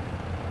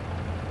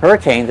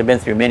 Hurricanes, I've been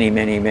through many,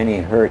 many, many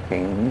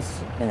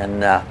hurricanes,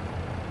 and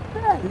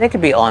they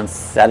could be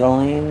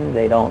unsettling.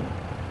 They don't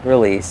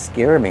really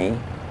scare me,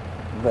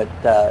 but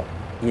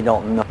you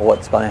don't know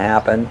what's going to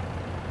happen.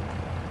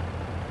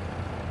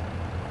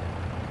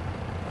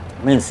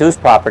 I mean, Sue's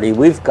property,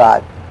 we've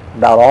got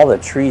about all the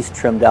trees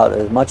trimmed out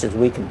as much as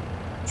we can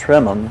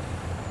trim them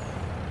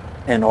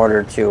in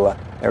order to,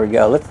 there we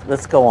go.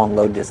 Let's go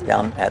unload this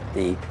down at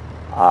the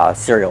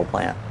cereal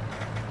plant.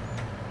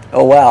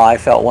 Oh wow, I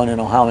felt one in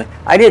Ohio.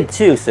 I did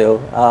too, Sue.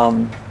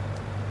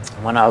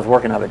 When I was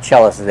working up at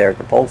Chellis there at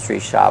the upholstery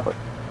shop,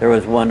 there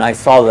was one, I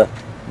saw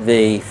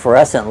the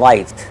fluorescent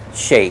lights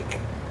shake,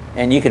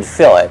 and you could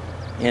feel it.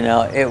 You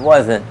know, it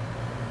wasn't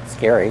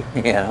scary,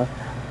 you know.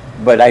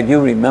 But I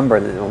do remember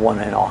the one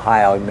in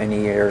Ohio many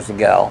years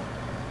ago.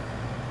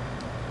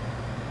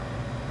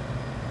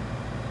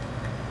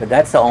 But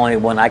that's the only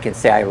one I can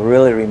say I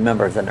really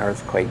remember as an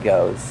earthquake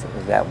goes,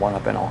 is that one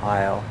up in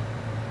Ohio.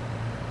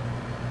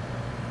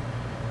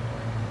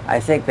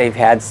 I think they've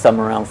had some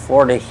around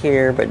Florida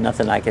here, but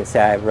nothing I can say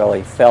I've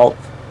really felt.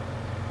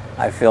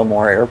 I feel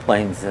more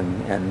airplanes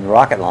and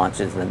rocket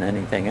launches than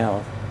anything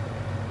else.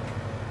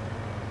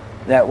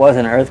 That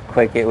wasn't an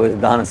earthquake, it was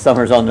Donna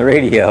Summers on the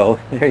radio.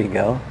 There you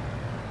go.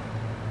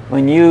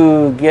 When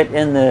you get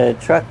in the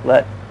truck,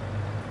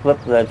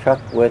 flip the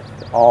truck with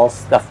all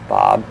stuff,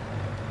 Bob.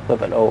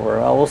 Flip it over.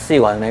 Well, we'll see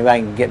one. Maybe I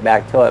can get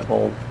back to it.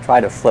 We'll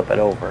try to flip it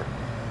over.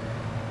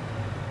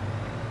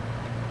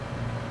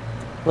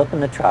 Flipping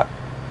the truck.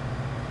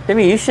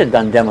 Timmy, you should have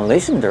done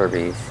demolition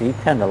derbies. You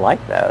tend to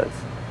like those.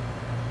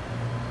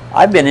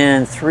 I've been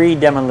in 3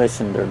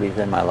 demolition derbies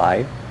in my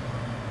life.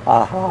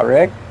 Aha,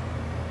 Rick.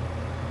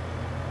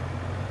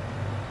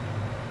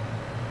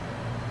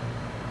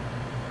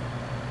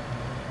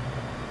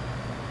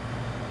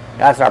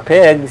 That's our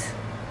pigs.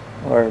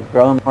 We're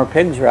growing more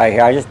pigs right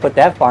here. I just put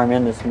that farm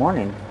in this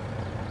morning.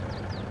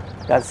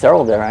 Got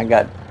several there. I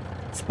got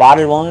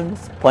spotted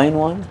ones, plain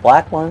ones,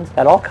 black ones.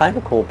 Got all kinds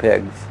of cool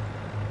pigs.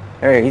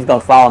 There, he's going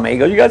to follow me. He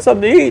goes, you got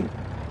something to eat?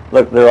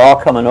 Look, they're all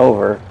coming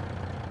over.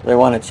 They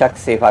want to check to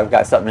see if I've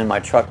got something in my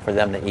truck for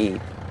them to eat.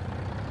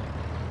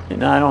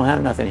 No, I don't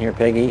have nothing here,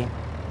 piggy.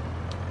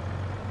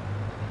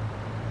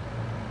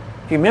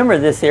 If you remember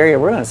this area,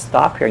 we're going to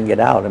stop here and get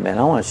out a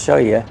minute. I want to show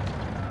you.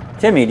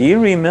 Timmy, do you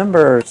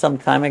remember some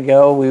time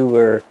ago we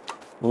were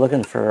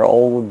looking for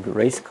old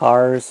race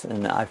cars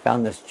and I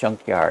found this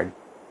junkyard?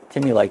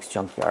 Timmy likes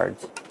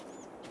junkyards.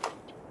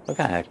 What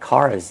kind of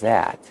car is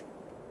that?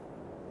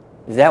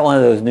 Is that one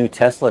of those new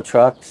Tesla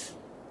trucks?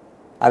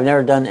 I've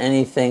never done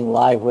anything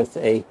live with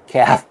a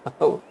cab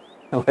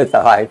with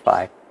a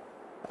Wi-Fi.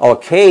 Oh, a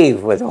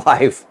cave with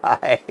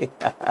Wi-Fi.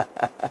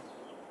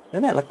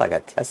 Doesn't that look like a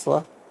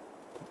Tesla?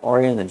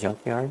 Or in the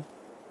junkyard?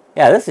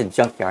 Yeah, this is a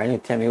junkyard. I know,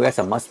 Timmy, we got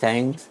some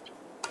Mustangs.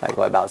 Like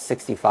what, about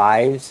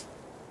 65s?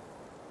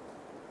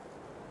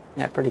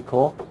 Yeah, pretty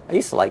cool.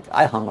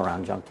 I hung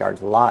around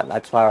junkyards a lot.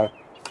 That's why,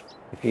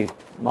 if you,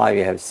 a lot of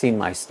you have seen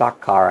my stock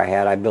car I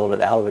had, I built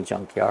it out of a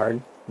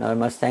junkyard. Another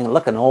Mustang.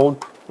 Look, an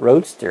old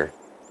Roadster.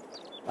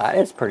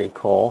 It's pretty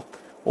cool.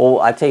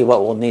 Well, I tell you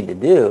what we'll need to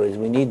do is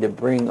we need to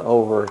bring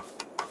over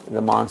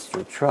the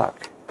monster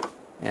truck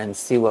and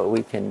see what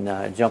we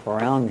can jump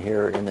around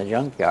here in the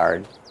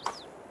junkyard.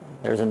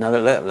 There's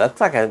another,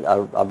 that's like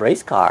a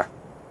race car.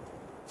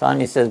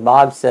 Sonia says,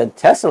 Bob said,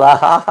 Tesla,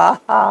 ha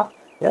ha ha.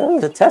 Yeah,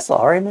 there's a Tesla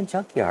already in the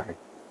junkyard.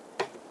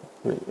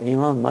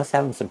 Elon must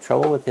have some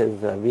trouble with his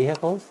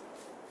vehicles.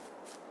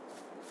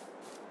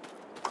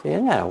 See,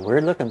 isn't that a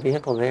weird looking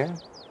vehicle there?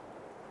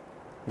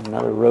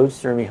 Another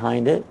Roadster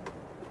behind it.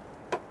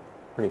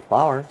 Pretty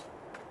flowers.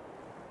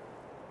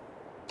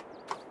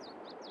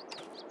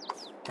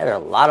 There are a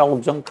lot of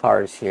old junk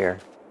cars here.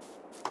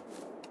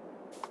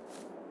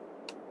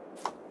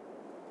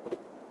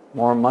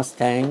 More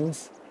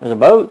Mustangs. There's a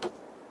boat.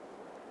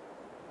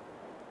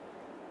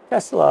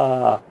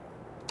 Tesla.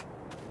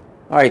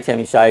 All right,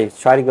 Timmy, should I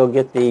try to go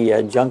get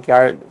the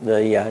junkyard,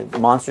 the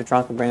monster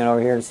trunk, and bring it over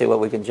here and see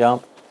what we can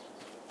jump?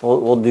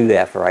 We'll do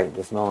that for right at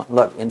this moment.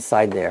 Look,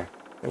 inside there.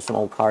 There's some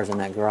old cars in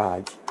that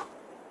garage.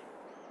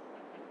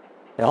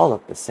 They all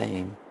look the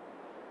same.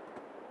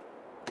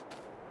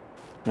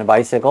 And a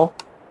bicycle.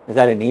 Is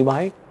that an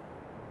e-bike?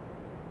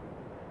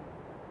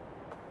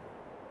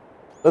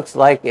 Looks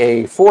like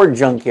a Ford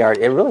junkyard.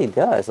 It really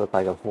does look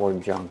like a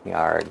Ford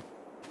junkyard.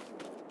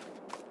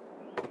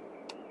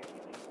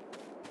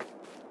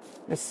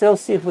 Let's still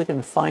see if we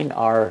can find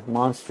our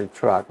monster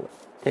truck.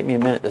 Take me a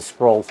minute to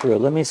scroll through.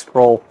 Let me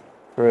scroll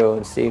through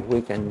and see if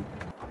we can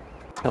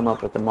come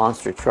up with the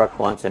monster truck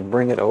once and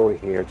bring it over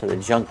here to the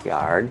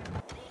junkyard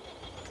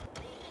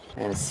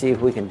and see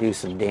if we can do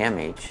some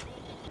damage.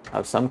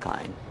 of some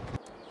kind.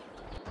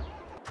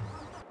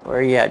 Where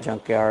are you at,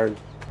 junkyard?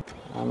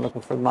 I'm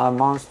looking for my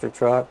monster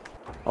truck.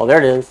 Oh, there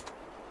it is.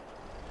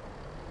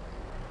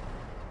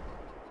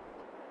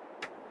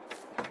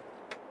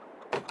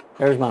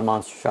 There's my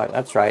monster truck.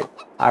 That's right.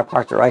 I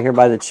parked it right here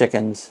by the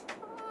chickens.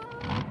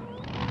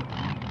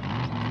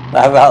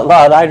 Laugh out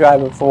loud. I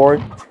drive a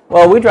Ford.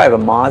 Well, we drive a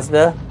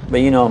Mazda,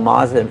 but you know,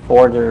 Mazda and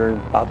Ford are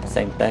about the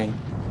same thing.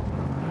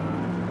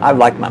 I've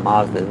liked my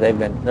Mazdas.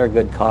 They're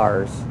good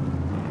cars.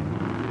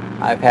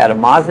 I've had a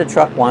Mazda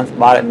truck once,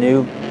 bought it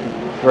new,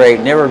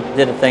 great, never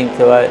did a thing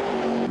to it.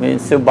 Me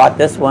and Sue bought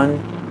this one.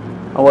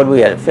 Oh, what did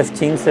we have?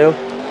 15, Sue?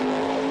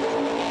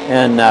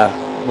 And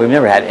we've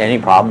never had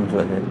any problems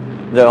with it.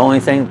 The only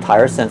thing,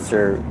 tire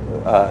sensor,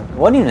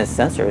 wasn't even a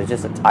sensor, it was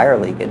just a tire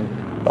leaking.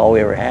 That's all we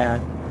ever had.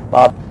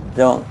 Bob,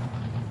 don't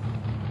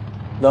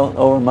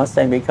over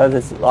Mustang because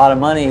it's a lot of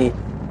money.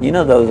 You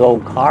know, those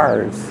old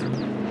cars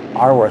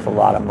are worth a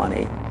lot of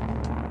money.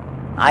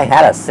 I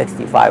had a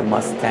 65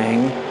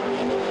 Mustang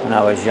when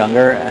I was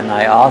younger, and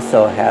I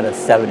also had a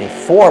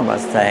 74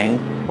 Mustang,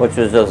 which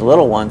was those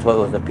little ones, but it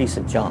was a piece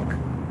of junk.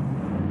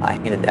 I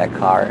hated that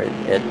car.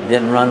 It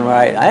didn't run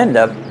right. I ended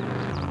up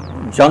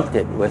junked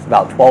it with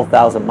about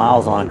 12,000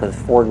 miles on it because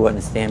Ford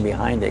wouldn't stand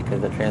behind it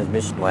because the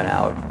transmission went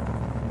out.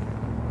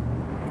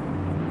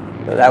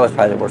 So that was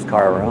probably the worst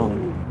car I ever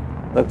owned.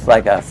 Looks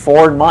like a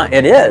Ford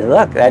it is.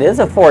 Look, that is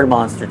a Ford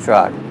monster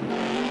truck.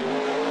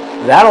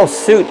 That'll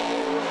suit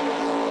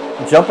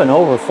jumping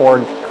over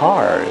Ford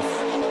cars.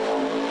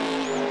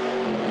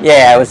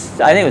 Yeah, I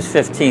think it was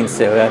 15,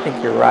 Sue. I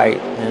think you're right.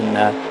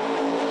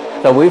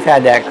 And so we've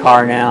had that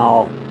car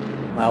now,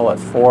 well,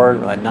 what's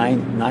Ford,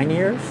 9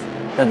 years?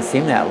 Doesn't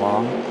seem that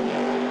long.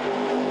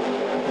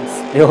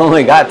 It's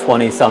only got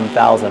 20-some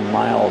thousand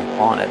miles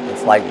on it.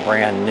 It's like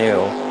brand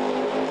new.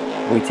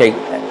 We take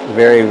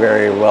very,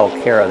 very well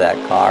care of that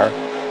car.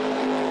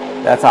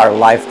 That's our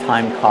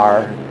lifetime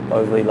car.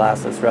 Supposedly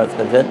lasts us throughout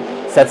because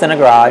it sits in a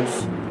garage.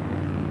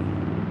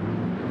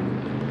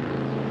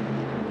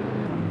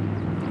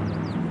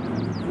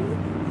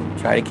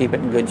 Try to keep it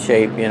in good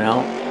shape, you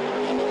know.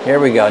 Here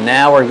we go.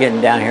 Now we're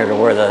getting down here to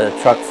where the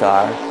trucks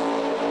are.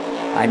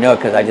 I know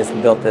because I just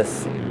built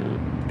this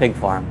pig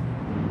farm.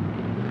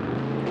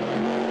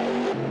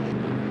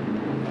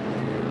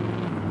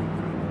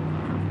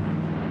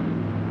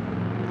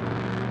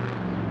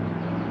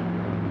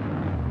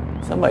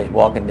 Somebody's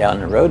walking down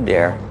the road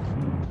there.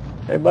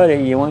 Hey buddy,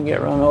 you want to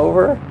get run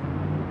over?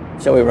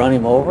 Shall we run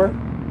him over?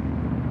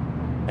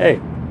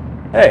 Hey,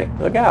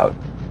 look out.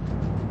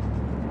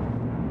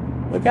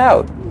 Look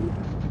out.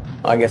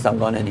 Well, I guess I'm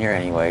going in here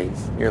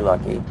anyways. You're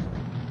lucky.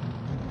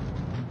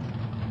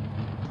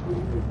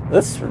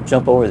 Let's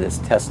jump over this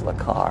Tesla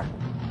car.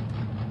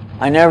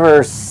 I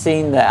never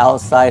seen the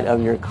outside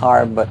of your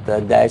car, but the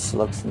dash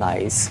looks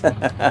nice.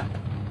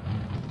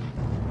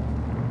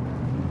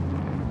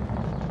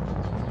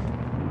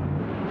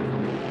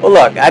 Well,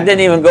 look, I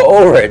didn't even go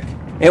over it.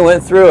 It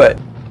went through it.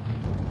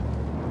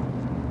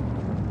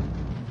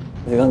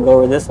 Is it going to go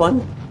over this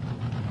one?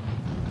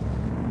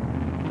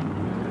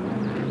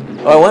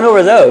 Oh, I went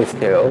over those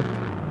two. All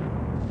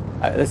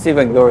right, let's see if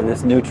I can go over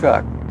this new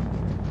truck.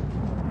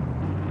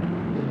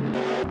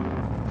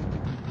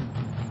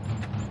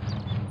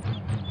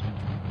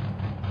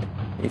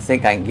 You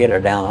think I can get her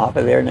down off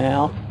of there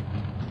now?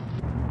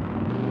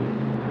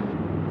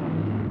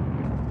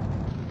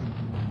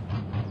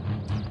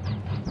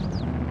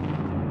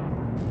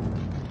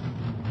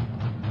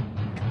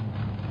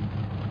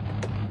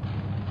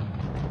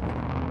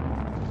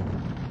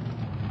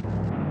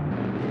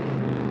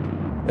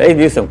 They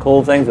do some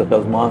cool things with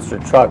those monster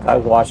trucks. I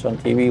was watching on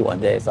TV one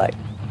day. It's like,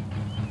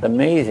 it's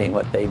amazing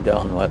what they've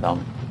done with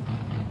them.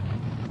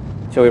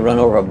 Shall we run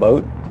over a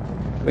boat?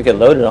 We could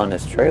load it on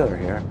this trailer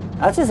here.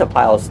 That's just a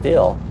pile of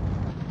steel.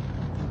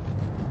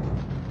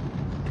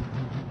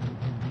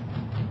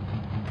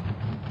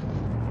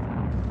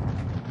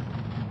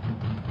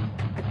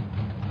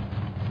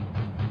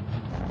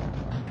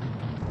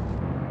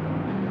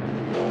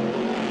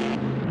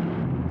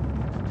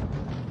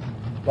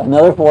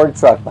 Another Ford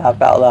truck,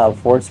 laugh out loud.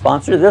 Ford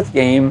sponsored this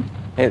game.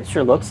 It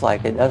sure looks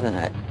like it, doesn't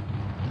it?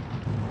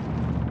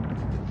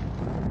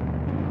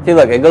 See,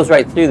 look, it goes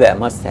right through that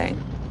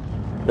Mustang.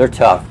 They're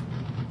tough.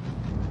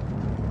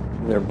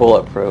 They're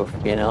bulletproof,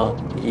 you know.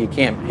 You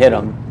can't hit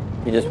them.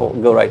 You just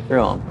won't go right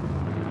through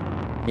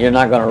them. You're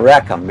not going to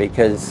wreck them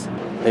because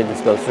they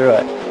just go through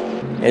it.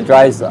 It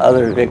drives the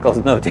other vehicles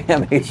no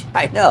damage.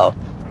 I know.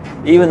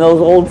 Even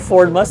those old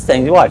Ford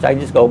Mustangs, watch, I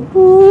just go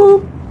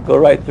boop, go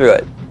right through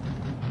it.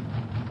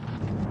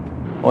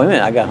 Wait a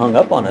minute, I got hung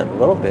up on it a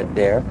little bit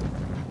there.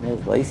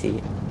 There's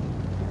Lacey.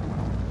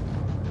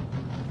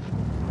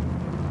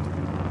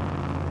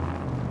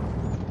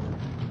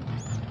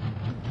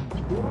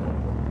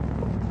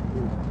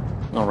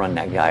 I'll run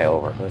that guy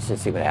over. Let's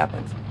just see what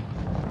happens.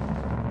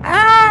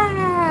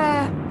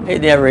 Ah!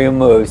 It never even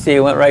moved. See,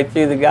 it went right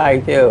through the guy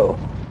too.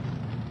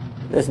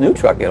 This new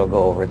truck, it'll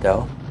go over it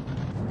though.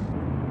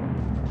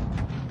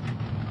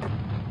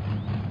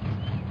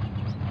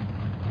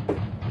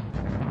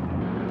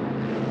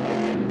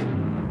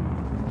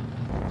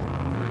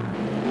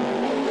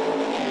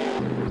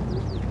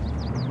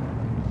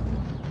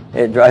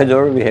 It drives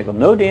over a vehicle.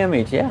 No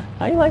damage. Yeah,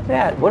 how do you like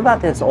that? What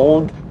about this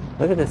old,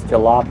 look at this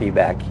jalopy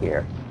back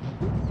here.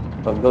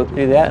 We'll go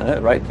through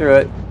that, right through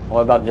it.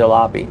 What about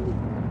jalopy?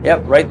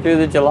 Yep, right through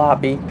the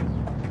jalopy.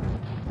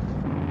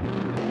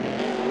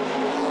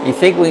 You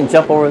think we can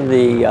jump over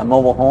the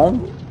mobile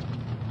home?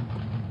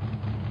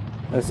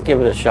 Let's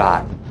give it a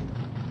shot.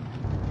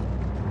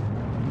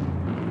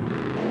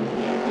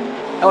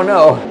 Oh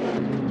no,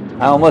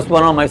 I almost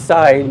went on my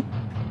side.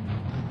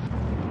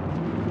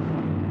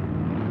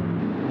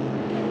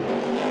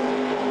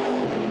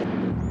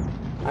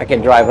 I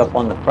can drive up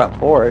on the front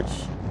porch.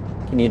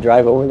 Can you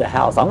drive over the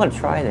house? I'm gonna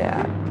try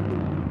that.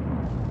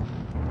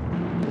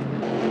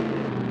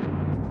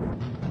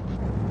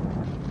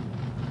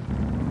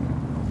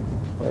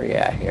 Where are you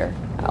at here?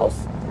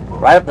 House.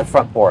 Right up the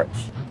front porch.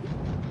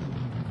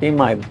 See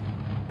my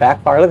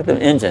backfire? Look at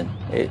the engine.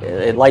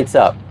 It lights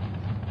up.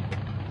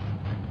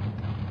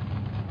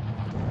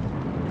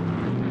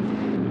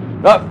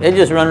 Oh, it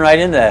just ran right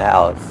into that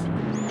house.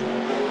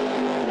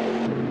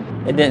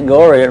 It didn't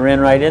go over, it ran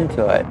right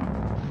into it.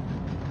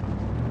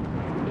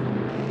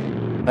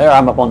 There,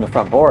 I'm up on the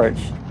front porch.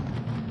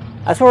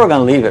 That's where we're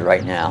going to leave it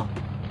right now.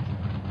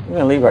 We're going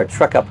to leave our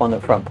truck up on the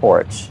front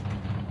porch.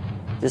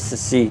 Just to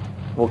see.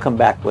 We'll come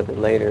back with it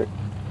later.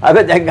 I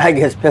bet that guy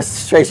gets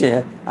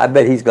frustration. I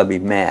bet he's going to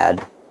be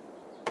mad.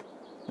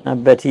 I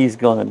bet he's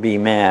going to be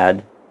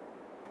mad.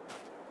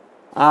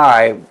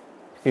 Alright.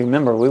 If you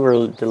remember, we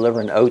were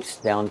delivering oats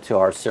down to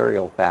our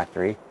cereal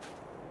factory.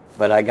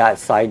 But I got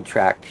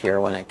sidetracked here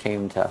when it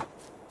came to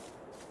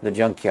the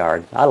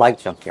junkyard. I like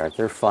junkyards.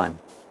 They're fun.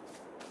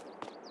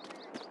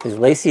 Is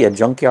Lacey a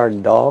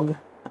junkyard dog?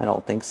 I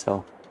don't think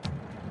so.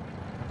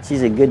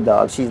 She's a good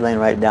dog. She's laying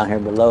right down here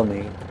below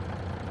me.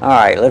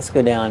 Alright, let's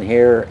go down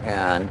here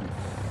and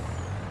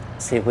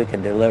see if we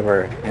can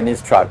deliver in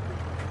his truck.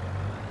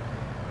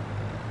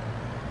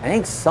 I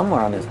think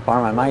somewhere on this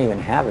farm I might even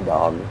have a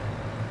dog.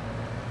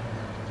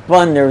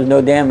 Fun, there was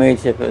no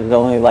damage if it was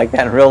only like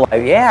that in real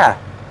life. Yeah.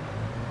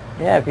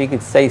 Yeah, if you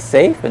could stay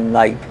safe and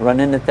like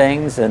run into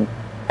things and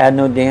had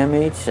no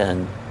damage,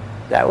 and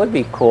that would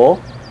be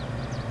cool.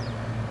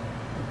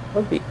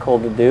 Would be cool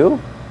to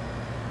do.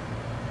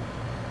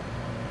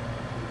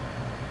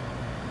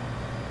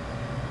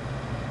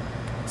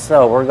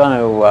 So we're going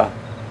to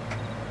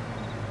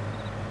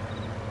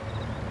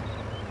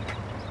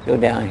go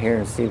down here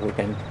and see if we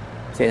can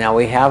see. Now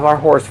we have our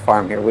horse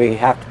farm here. We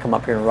have to come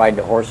up here and ride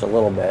the horse a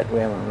little bit. We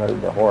haven't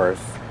rode the horse.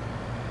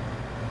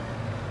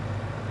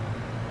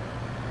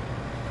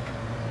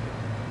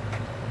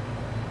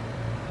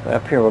 But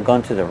up here we're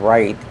going to the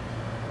right,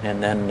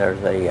 and then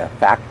there's a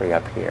factory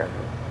up here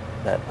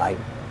that I've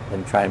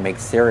been trying to make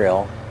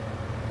cereal.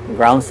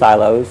 Ground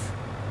silos.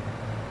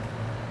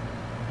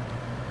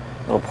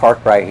 Little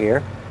park right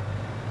here.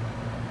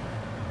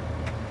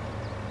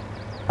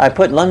 I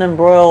put London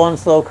broil on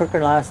slow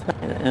cooker last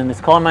night, and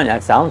it's calling mine.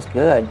 That sounds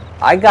good.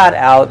 I got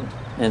out,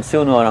 and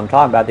soon know what I'm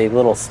talking about, these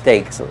little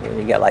steaks.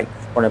 You get like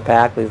 4 in a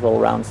pack, these little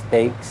round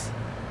steaks.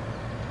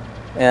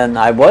 And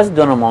I was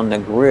doing them on the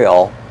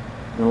grill.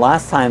 And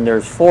last time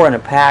there's 4 in a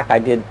pack. I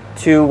did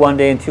 2 one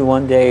day and 2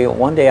 one day.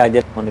 One day I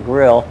did them on the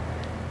grill.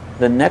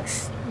 The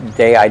next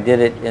day I did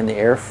it in the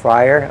air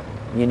fryer.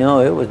 You know,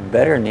 it was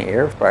better in the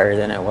air fryer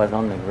than it was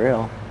on the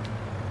grill.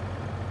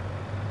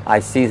 I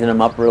season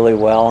them up really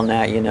well and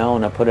that, you know,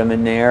 and I put them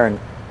in there. And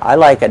I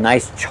like a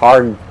nice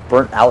charred,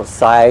 burnt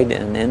outside,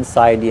 and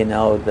inside, you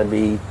know, to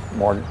be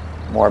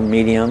more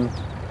medium.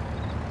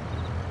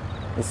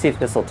 Let's see if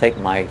this will take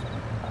my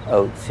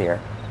oats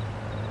here.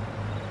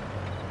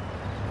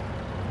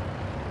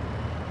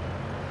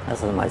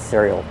 This is my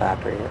cereal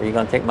factory. Are you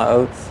going to take my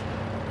oats?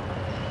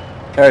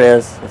 There it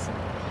is.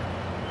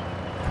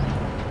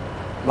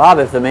 Bob,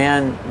 if the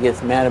man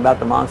gets mad about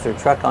the monster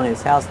truck on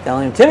his house, tell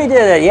him, Timmy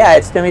did it. Yeah,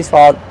 it's Timmy's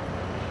fault.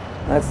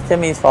 That's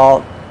Timmy's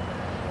fault.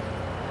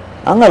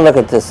 I'm going to look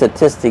at the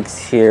statistics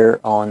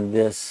here on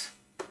this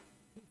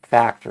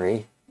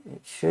factory.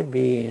 It should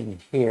be in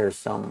here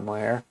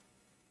somewhere.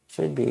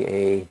 Should be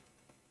a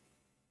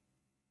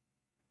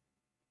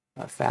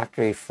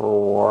factory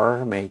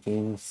for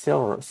making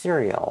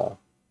cereal.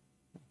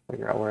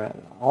 Figure out where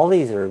all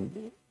these are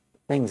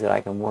things that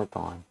I can work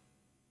on.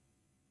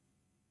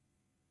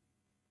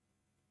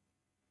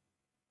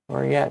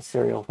 Where are you at?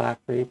 Cereal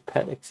factory,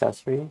 pet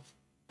accessories,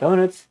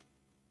 donuts,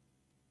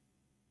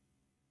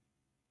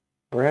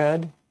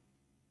 bread.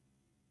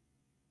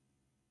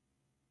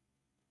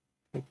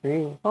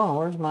 Oh,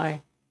 where is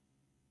my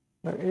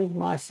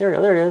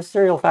cereal? There it is,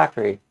 cereal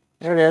factory.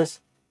 There it is.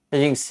 As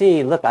you can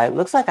see, look, it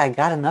looks like I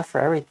got enough for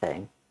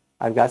everything.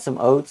 I've got some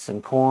oats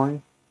and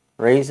corn,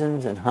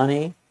 raisins and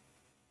honey,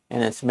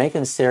 and it's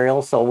making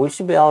cereal, so we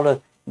should be able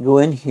to go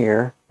in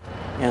here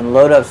and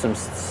load up some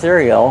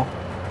cereal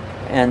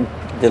and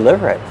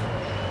deliver it.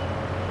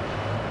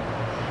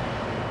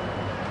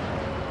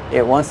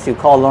 It wants to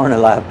call Lorna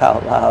laugh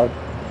out loud.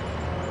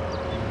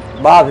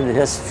 Bob,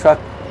 this truck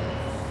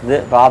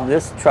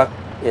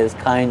is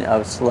kind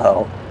of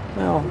slow.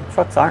 Well,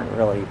 trucks aren't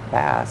really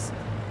fast.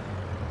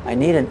 I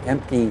need an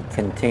empty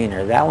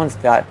container. That one's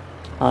got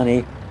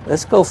honey.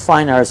 Let's go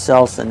find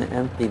ourselves an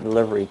empty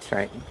delivery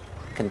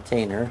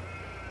container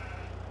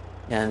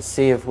and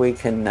see if we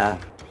can,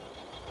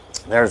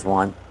 there's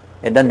one.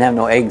 It doesn't have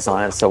no eggs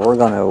on it, so we're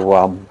going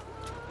to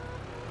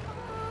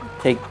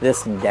take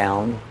this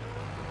down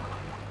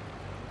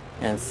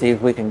and see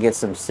if we can get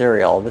some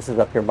cereal. This is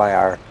up here by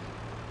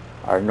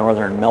our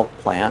northern milk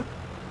plant.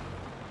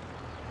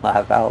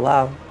 Laugh out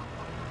loud.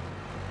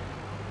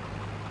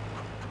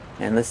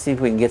 And let's see if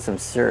we can get some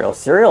cereal.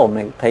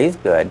 Cereal pays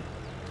good.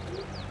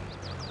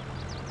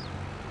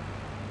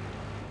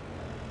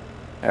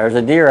 There's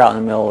a deer out in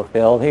the middle of the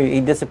field. He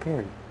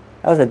disappeared.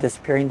 That was a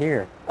disappearing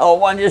deer. Oh,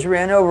 one just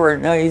ran over.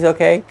 No, he's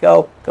okay.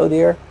 Go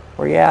deer.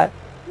 Where you at?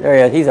 There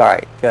he is. He's all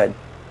right. Good.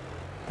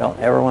 Don't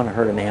ever want to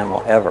hurt an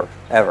animal. Ever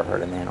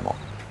hurt an animal.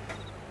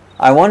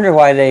 I wonder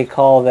why they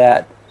call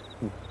that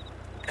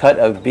cut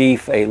of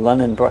beef a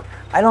London broil.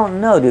 I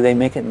don't know. Do they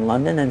make it in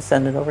London and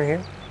send it over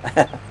here?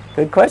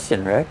 Good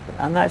question, Rick.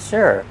 I'm not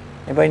sure.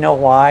 Anybody know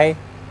why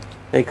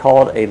they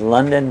call it a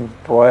London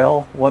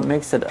broil? What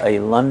makes it a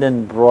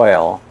London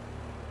broil?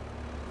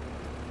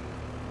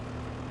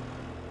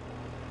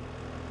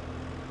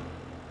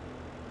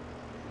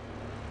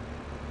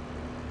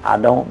 I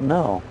don't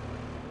know.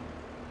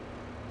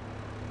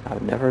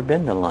 I've never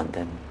been to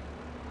London.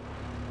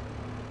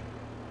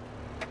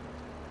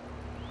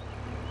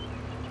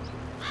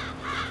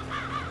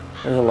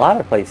 There's a lot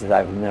of places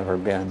I've never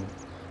been.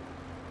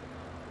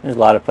 There's a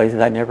lot of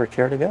places I never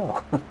care to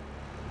go.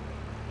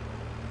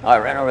 I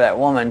ran over that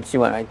woman. She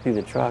went right through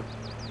the truck.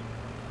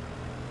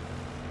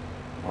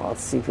 Well,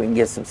 let's see if we can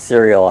get some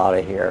cereal out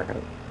of here,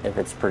 if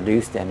it's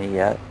produced any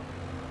yet.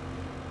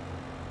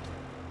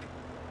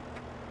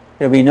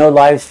 There'll be no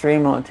live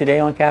stream today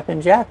on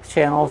Captain Jack's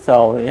channel,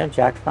 so yeah,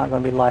 Jack's not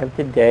going to be live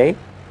today.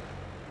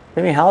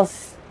 I mean,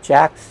 how's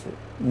Jack's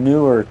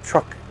newer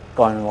truck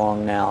going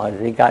along now?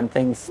 Has he gotten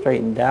things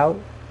straightened out?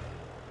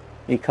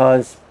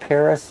 Because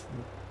Paris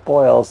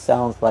Boyle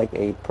sounds like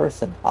a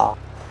person. Oh,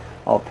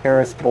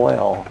 Paris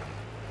Boyle.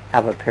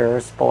 Have a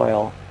Paris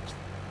Boyle.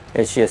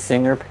 Is she a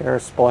singer,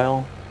 Paris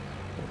Boyle?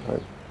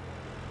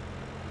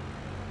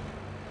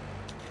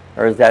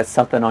 Or is that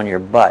something on your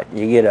butt?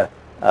 You get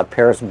a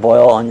Paris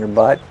Boyle on your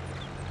butt?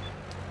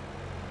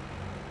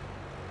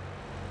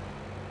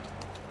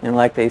 And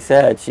like they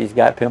said, she's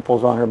got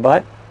pimples on her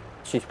butt.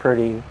 She's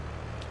pretty.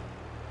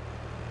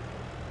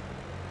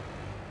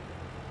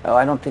 Oh,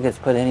 I don't think it's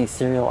put any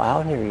cereal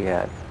out here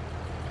yet.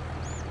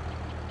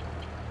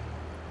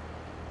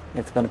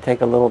 It's going to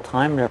take a little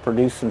time to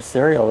produce some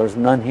cereal. There's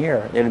none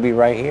here. It'll be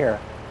right here.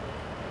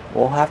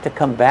 We'll have to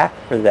come back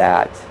for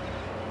that.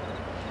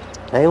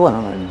 Tell you what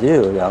I'm going to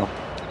do, though.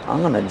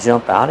 I'm going to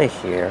jump out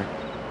of here.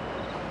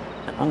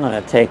 I'm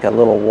going to take a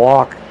little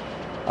walk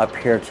up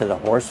here to the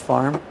horse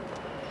farm.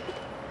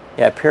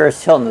 Yeah,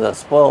 Paris Hilton is a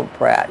spoiled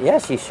brat. Yeah,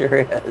 she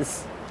sure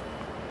is.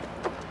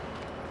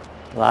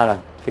 A lot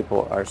of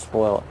people are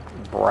spoiled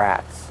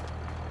brats.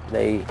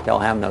 They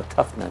don't have no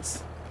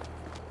toughness.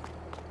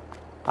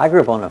 I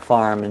grew up on a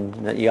farm,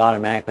 and you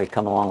automatically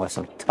come along with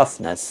some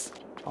toughness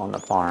on the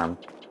farm.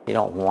 You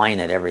don't whine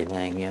at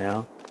everything, you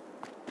know.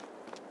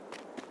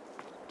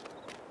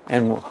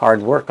 And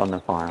hard work on the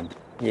farm.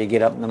 You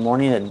get up in the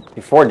morning and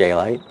before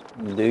daylight,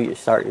 you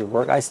start your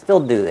work. I still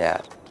do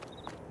that.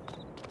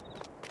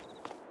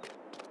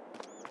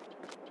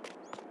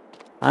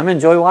 I'm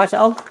enjoying watching.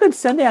 Oh, good,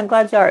 Cindy. I'm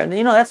glad you are. And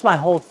you know, that's my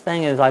whole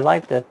thing is I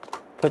like to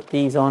put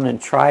these on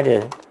and try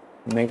to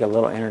make a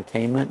little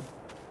entertainment.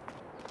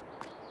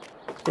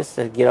 Just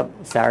to get up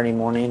Saturday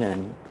morning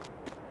and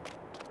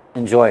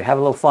enjoy, have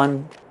a little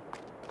fun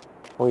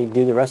before you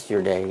do the rest of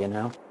your day, you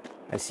know.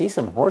 I see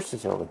some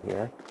horses over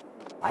here.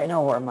 I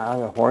know where my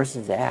other horse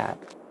is at.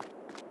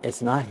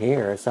 It's not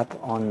here. It's up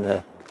on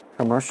the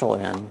commercial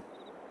end.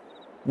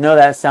 No,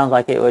 that sounds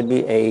like it would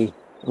be a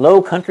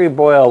low country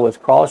broil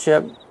with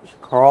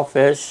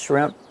crawfish,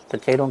 shrimp,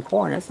 potato, and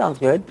corn. That sounds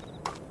good.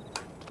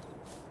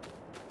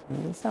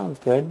 It sounds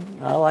good.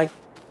 I like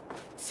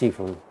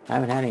seafood. I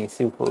haven't had any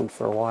seafood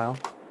for a while.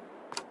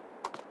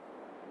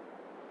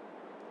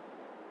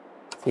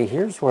 See,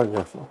 here's where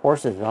the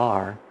horses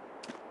are.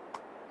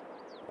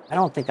 I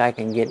don't think I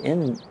can get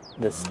in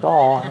the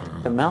stall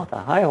to mount the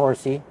high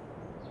horsey.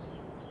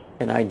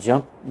 Can I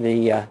jump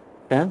the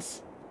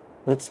fence?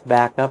 Let's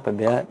back up a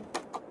bit.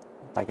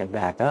 If I can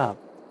back up.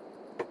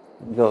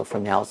 Go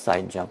from the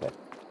outside and jump it.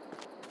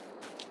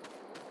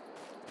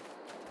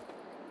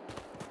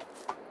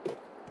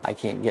 I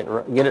can't get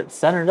it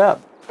centered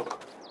up.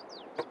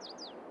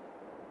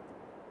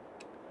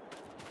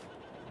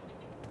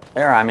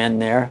 There, I'm in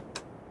there.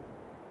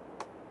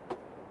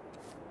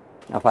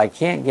 Now, if I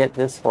can't get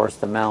this horse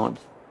to mount,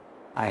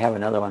 I have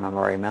another one I'm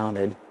already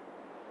mounted.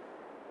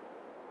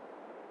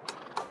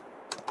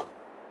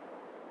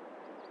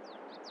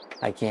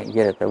 I can't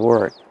get it to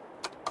work.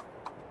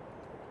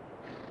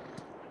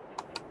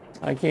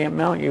 I can't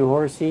mount you,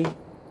 horsey.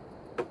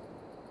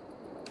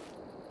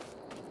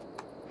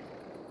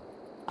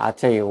 I'll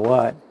tell you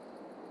what.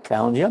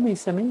 Sounds yummy,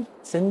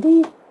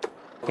 Cindy.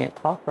 Can't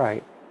talk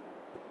right.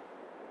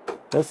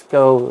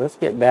 Let's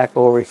get back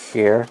over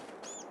here.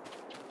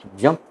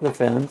 jump the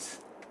fence.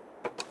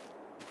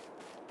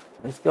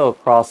 Let's go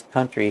across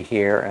country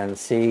here and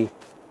see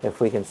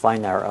if we can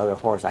find our other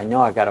horse. I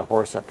know I got a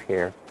horse up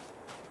here.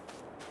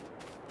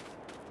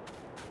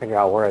 Figure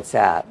out where it's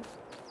at.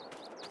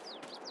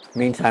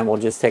 Meantime, we'll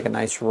just take a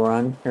nice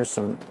run. Here's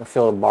a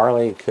field of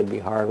barley. It could be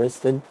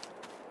harvested.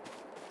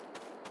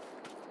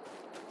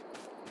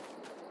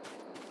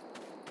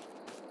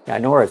 Yeah, I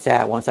know where it's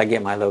at once I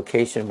get my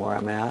location where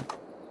I'm at.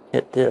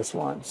 Hit this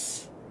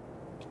once.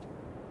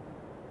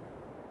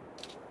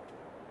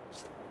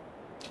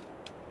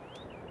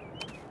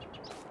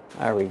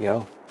 There we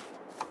go.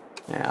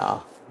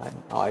 Now,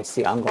 I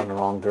see I'm going the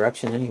wrong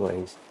direction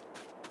anyways.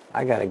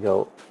 I gotta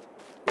go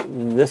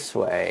this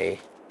way.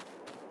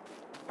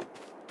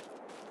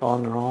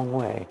 Going the wrong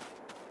way.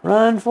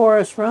 Run,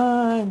 Forrest,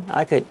 run!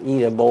 I could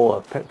eat a bowl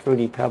of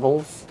Fruity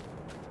Pebbles.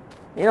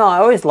 You know, I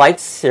always liked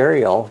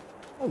cereal,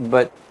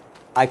 but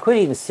I quit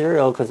eating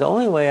cereal because the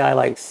only way I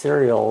like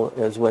cereal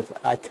is with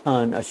a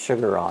ton of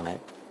sugar on it.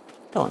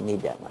 Don't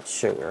need that much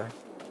sugar.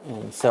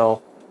 And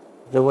so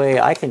the way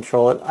I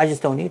control it, I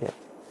just don't eat it,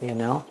 you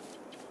know?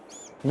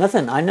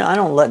 Nothing, I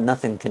don't let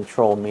nothing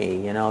control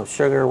me, you know?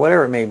 Sugar,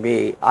 whatever it may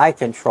be, I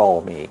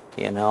control me,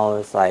 you know?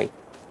 It's like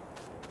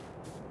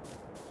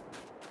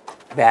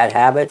bad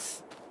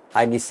habits,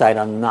 I decide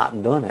I'm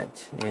not doing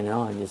it, you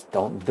know? I just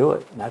don't do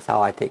it. And that's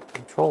how I take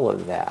control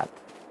of that.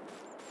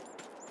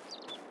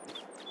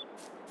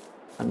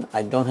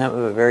 I don't have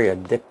a very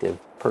addictive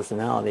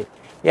personality.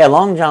 Yeah,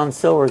 Long John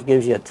Silver's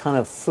gives you a ton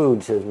of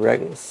food. Says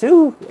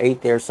Sue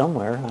ate there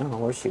somewhere. I don't know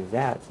where she was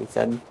at. She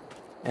said,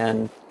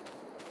 and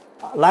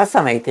last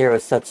time I ate there, it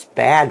was such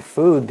bad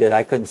food that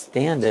I couldn't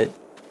stand it.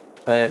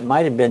 But it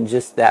might have been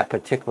just that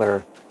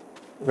particular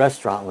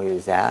restaurant we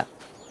was at.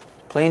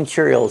 Plain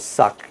Cheerios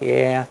suck.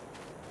 Yeah,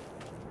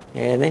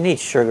 they need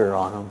sugar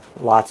on them.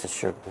 Lots of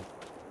sugar.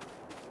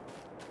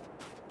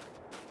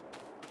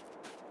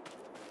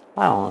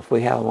 I don't know if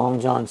we have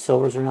Long John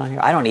Silver's around here.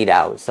 I don't eat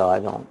out, so I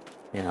don't,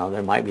 you know,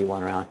 there might be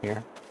one around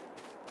here.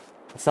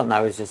 It's something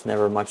I was just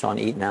never much on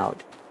eating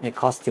out. It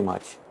costs too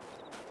much.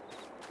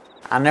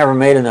 I never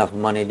made enough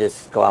money to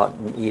just go out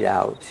and eat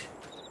out.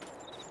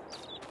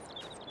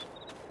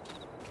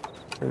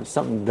 There's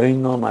something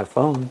ding on my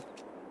phone.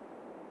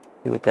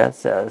 See what that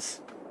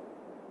says.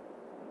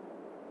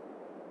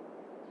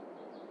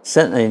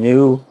 Sent a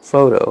new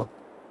photo.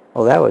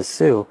 Oh, that was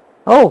Sue.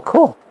 Oh,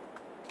 cool.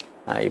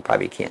 You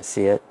probably can't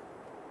see it.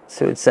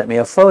 Sue had sent me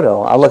a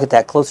photo. I'll look at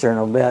that closer in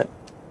a bit.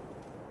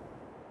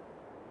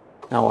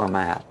 Now where am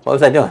I at? What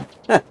was I doing?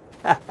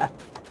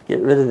 Get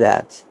rid of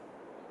that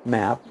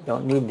map.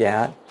 Don't need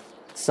that.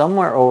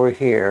 Somewhere over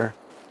here,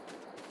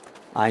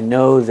 I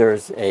know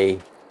there's a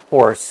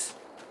horse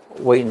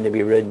waiting to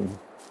be ridden.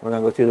 We're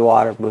going to go through the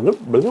water. Bloop,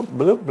 bloop,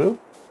 bloop, bloop.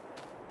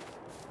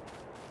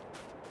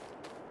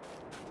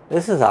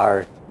 This is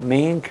our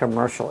main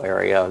commercial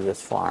area of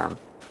this farm.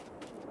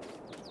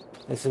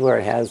 This is where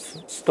it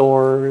has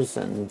stores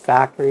and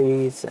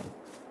factories and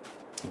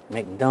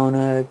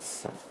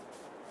McDonald's.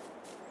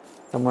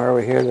 Somewhere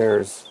over here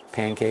there's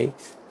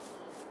pancakes.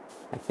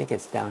 I think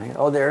it's down here.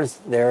 Oh, there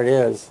it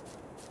is.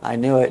 I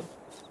knew it.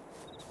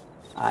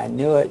 I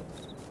knew it.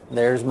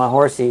 There's my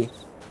horsey.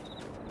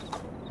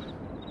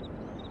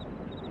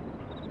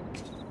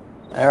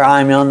 There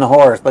I'm on the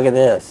horse. Look at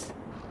this.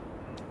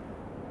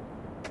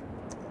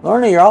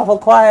 Lorna, you're awful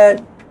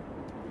quiet.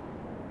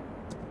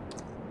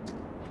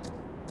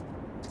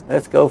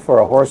 Let's go for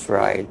a horse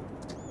ride.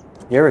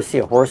 You ever see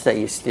a horse that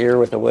you steer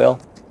with a wheel?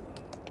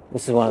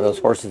 This is one of those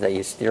horses that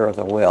you steer with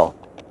a wheel.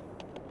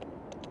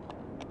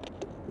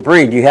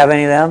 Bree, do you have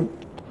any of them?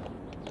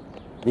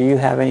 Do you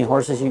have any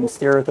horses you can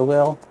steer with a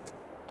wheel?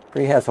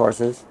 Bree has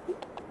horses.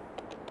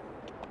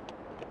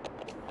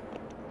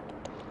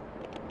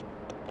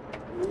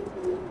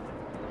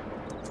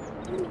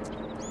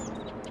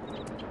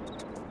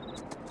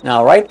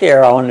 Now right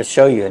there, I wanted to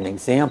show you an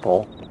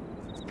example.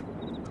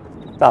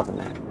 Stop a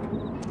minute.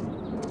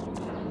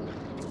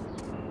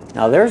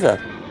 Now there's a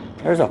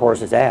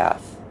horse's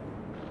ass.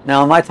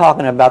 Now am I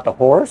talking about the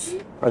horse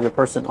or the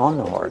person on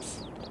the horse?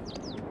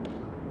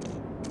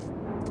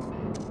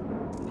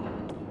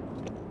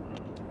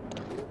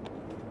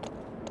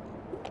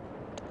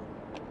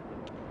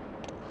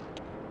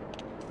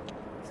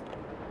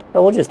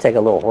 So we'll just take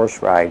a little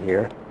horse ride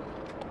here.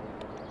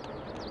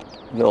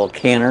 A little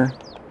canter.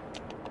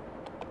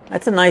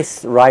 That's a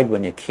nice ride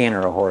when you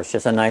canter a horse.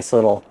 Just a nice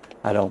little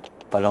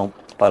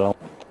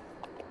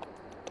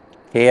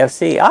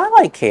KFC. I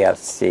like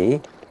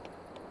KFC.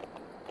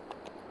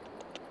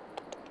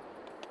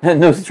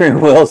 No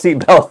steering wheel,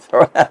 seat belts.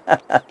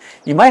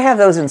 You might have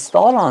those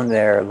installed on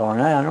there,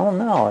 Lorna. I don't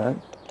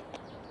know.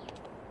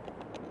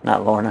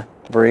 Not Lorna.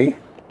 Bree.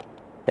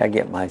 I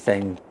get my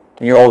thing.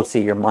 When you're old,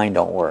 see, your mind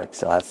don't work,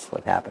 so that's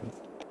what happens.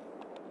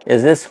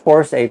 Is this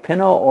horse a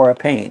pinto or a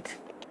paint?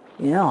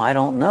 You know, I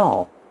don't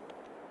know.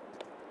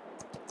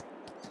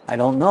 I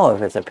don't know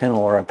if it's a pinto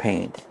or a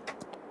paint.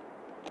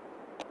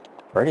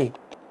 Pretty.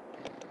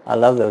 I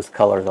love those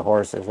colors of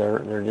horses.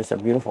 They're just a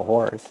beautiful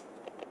horse.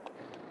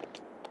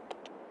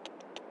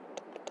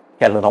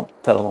 Hey,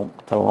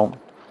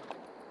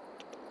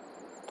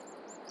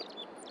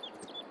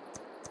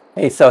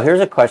 so here's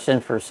a question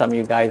for some of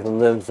you guys who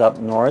lives up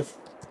north,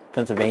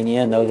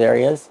 Pennsylvania, and those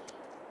areas.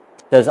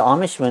 Does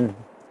Amishmen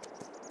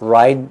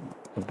ride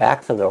the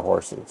backs of their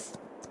horses,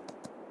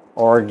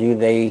 or do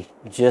they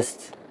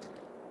just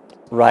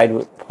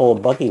pull a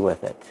buggy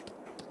with it?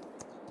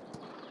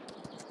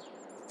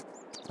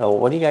 So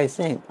what do you guys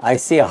think? I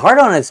see a heart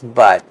on its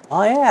butt.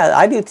 Oh yeah,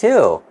 I do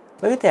too.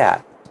 Look at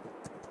that.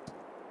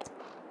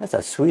 That's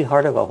a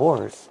sweetheart of a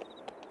horse.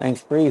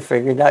 Thanks, Bree.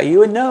 Figured out you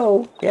would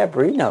know. Yeah,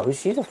 Bree knows.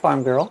 She's a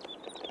farm girl.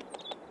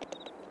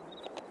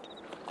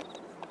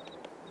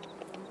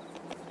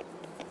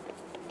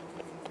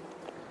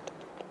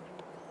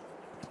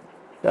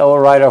 So we'll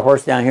ride our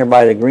horse down here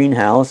by the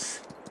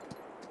greenhouse,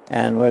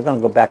 and we're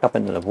going to go back up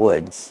into the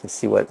woods to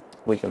see what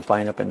we can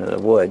find up into the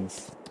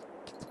woods.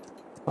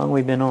 How long have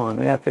we been on?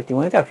 We got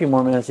 51. We got a few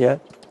more minutes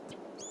yet.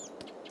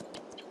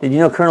 Did you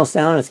know Colonel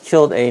Sound has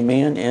killed a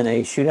man in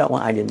a shootout?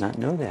 I did not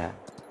know that.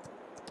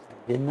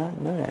 I did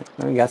not know that.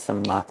 We got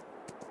some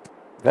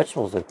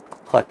vegetables to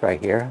collect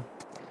right here.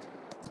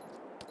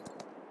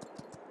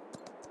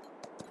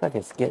 Looks like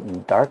it's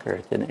getting darker.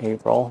 It's in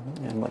April.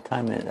 And what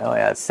time is it? Oh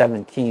yeah, it's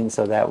 17,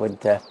 so that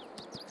would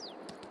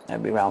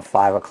that'd be around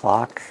 5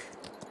 o'clock.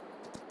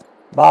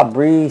 Bob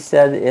Bree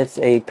said it's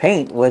a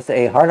paint with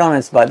a heart on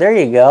its butt. There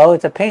you go.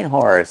 It's a paint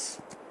horse.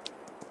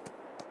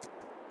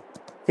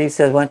 Steve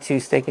says went to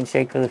Steak and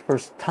Shake for the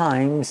first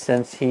time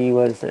since he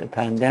was a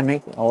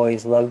pandemic.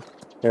 Always loved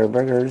their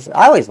burgers.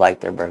 I always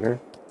liked their burger.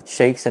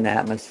 Shakes and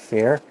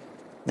atmosphere.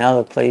 Now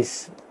the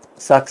place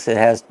sucks. It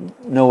has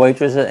no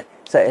waitress.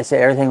 It's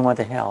everything went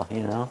to hell,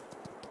 you know.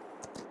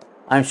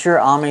 I'm sure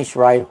Amish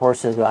ride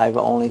horses, but I've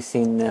only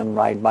seen them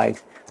ride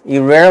bikes.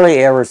 You rarely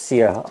ever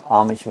see a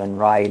Amishman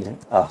ride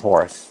a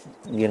horse.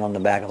 Get on the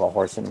back of a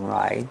horse and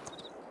ride.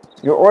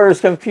 Your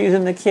order's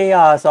confusing the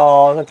kiosk.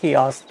 Oh, the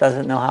kiosk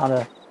doesn't know how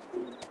to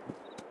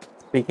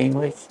speak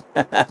English.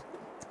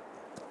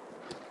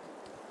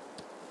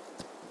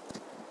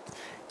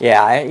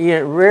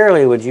 Yeah,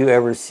 rarely would you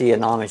ever see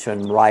an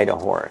Amishman ride a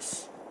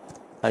horse.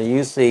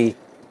 Usually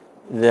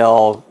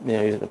they'll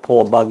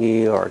pull a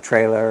buggy or a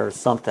trailer or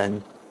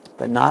something,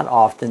 but not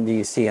often do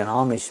you see an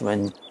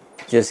Amishman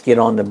just get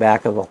on the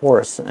back of a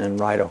horse and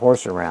ride a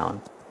horse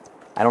around.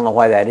 I don't know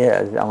why that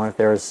is. I wonder if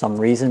there is some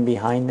reason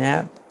behind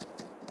that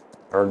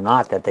or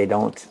not, that they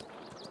don't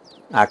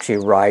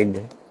actually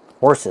ride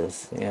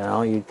horses. You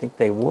know, you'd think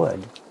they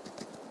would.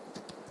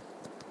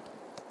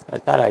 I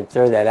thought I'd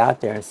throw that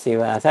out there and see.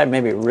 I thought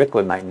maybe Rick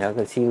might know,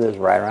 because he lives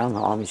right around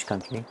the Amish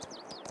country.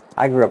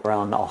 I grew up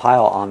around the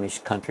Ohio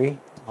Amish country.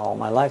 All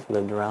my life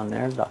lived around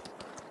there.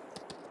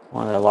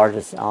 One of the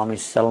largest Amish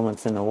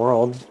settlements in the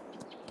world.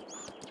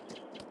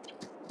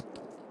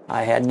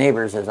 I had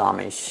neighbors as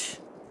Amish.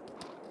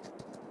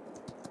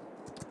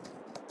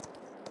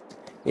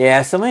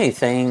 Yeah, so many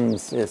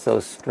things is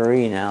so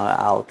screwy now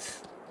out.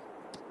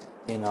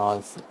 You know,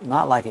 it's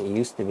not like it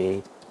used to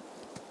be.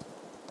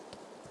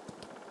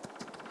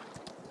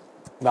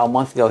 About a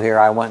month ago here,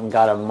 I went and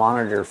got a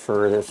monitor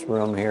for this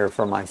room here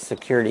for my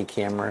security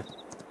camera.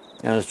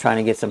 And I was trying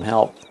to get some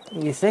help.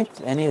 You think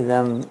any of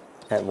them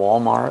at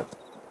Walmart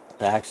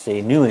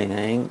actually knew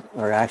anything,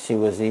 or actually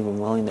was even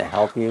willing to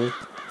help you?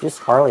 Just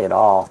hardly at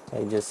all.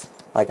 They just,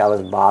 like I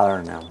was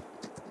bothering them,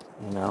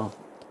 you know?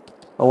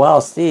 Oh,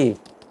 well, Steve,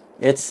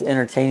 it's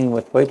entertaining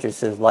with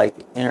waitresses like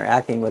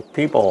interacting with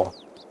people.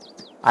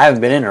 I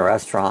haven't been in a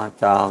restaurant.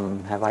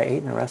 Have I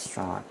eaten in a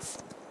restaurant?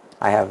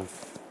 I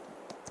have.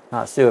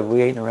 Sue, have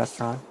we eaten in a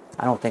restaurant?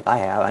 I don't think I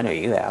have. I know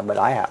you have, but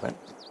I haven't.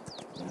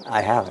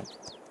 I haven't.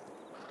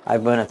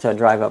 I've been to a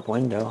drive-up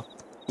window.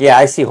 Yeah,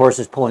 I see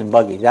horses pulling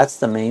buggies. That's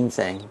the main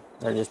thing.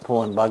 They're just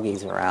pulling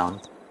buggies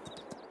around.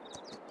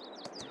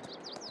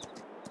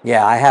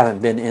 Yeah, I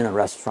haven't been in a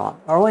restaurant.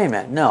 Or wait a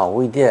minute. No,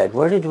 we did.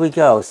 Where did we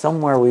go?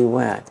 Somewhere we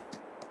went.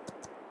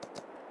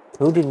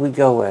 Who did we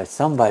go with?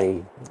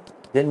 Somebody.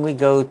 Didn't we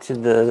go to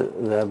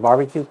the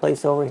barbecue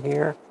place over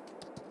here?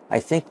 I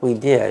think we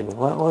did.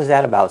 What was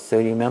that about, Sue?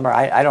 Do you remember?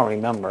 I don't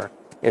remember.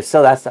 If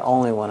so, that's the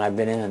only one I've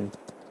been in.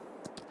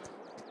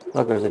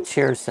 Look, there's a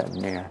chair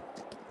sitting there.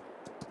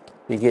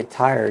 If you get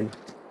tired,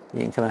 you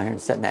can come out here and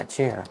sit in that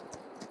chair.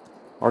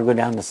 Or go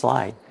down the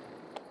slide.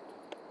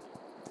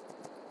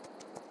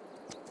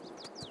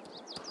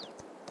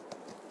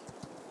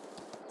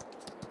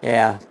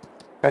 Yeah.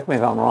 Correct me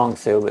if I'm wrong,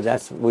 Sue,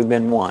 but we've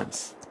been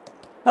once.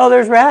 Oh,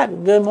 there's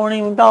Rat. Good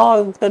morning,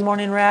 Dog. Good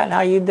morning, Rat.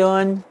 How you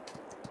doing?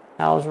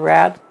 How's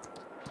Rat?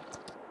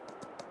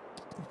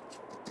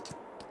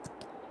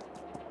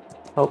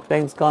 Hope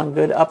things gone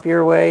good up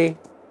your way.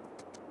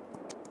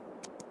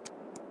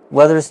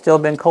 Weather's still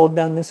been cold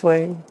down this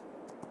way.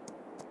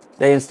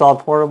 They installed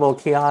portable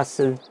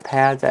kiosk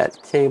pads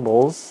at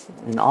tables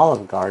in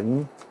Olive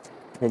Garden.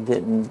 It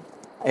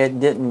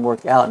didn't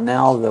work out.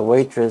 Now the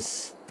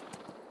waitress,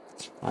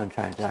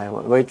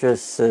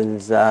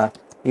 waitresses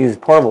use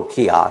portable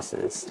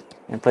kiosks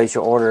and place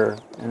your order.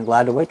 And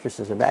glad the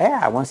waitresses are back.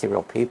 Yeah, I want to see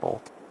real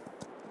people.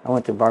 I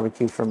went to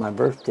barbecue for my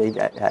birthday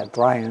at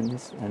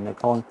Brian's and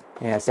Nicole.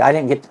 Yeah, see, I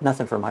didn't get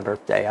nothing for my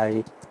birthday.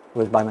 I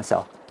was by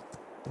myself.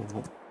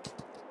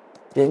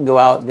 Didn't go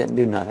out, didn't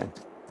do nothing.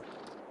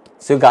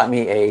 Sue got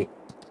me a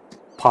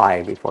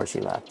pie before she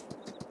left.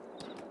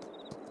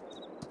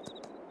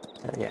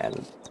 Yeah,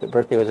 the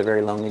birthday was a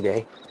very lonely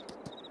day.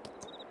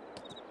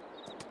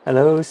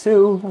 Hello,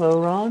 Sue.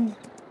 Hello, Ron.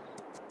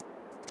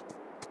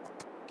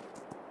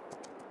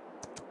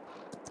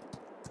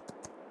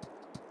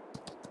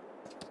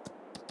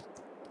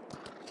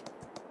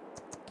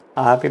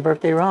 Happy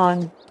birthday,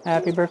 Ron.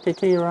 Happy birthday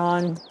to you,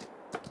 Ron.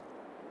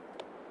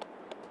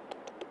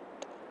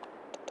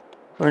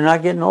 We're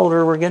not getting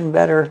older, we're getting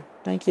better.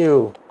 Thank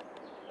you.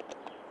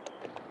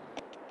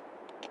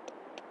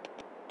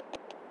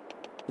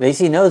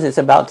 Lacey knows it's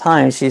about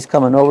time. She's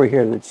coming over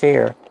here to the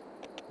chair.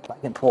 If I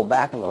can pull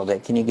back a little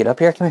bit. Can you get up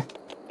here? Come here.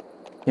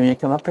 Can you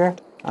come up here?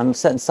 I'm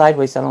sitting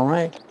sideways, I don't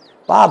right.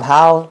 Bob,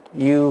 how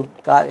you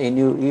got a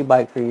new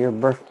e-bike for your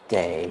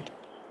birthday?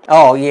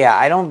 Oh, yeah,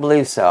 I don't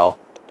believe so.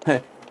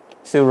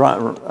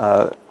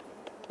 So,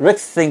 Rick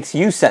thinks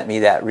you sent me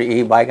that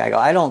e-bike. I go,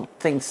 I don't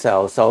think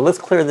so. So let's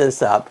clear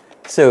this up.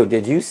 So,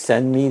 did you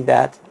send me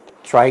that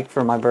trike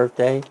for my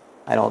birthday?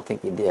 I don't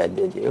think you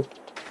did you?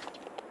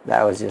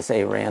 That was just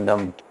a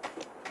random,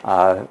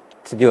 to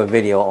do a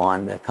video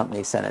on. The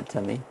company sent it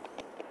to me.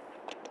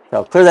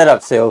 So, clear that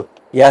up, Sue.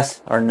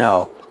 Yes or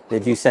no?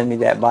 Did you send me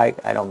that bike?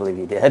 I don't believe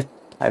you did.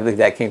 I believe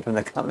that came from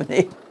the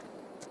company.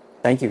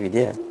 Thank you if you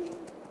did.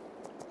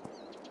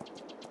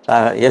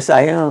 Yes,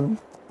 I am.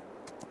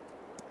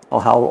 Oh,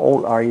 how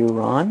old are you,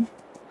 Ron?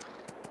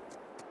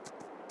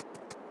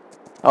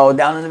 Oh,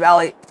 down in the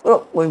valley.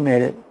 Oh, we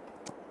made it.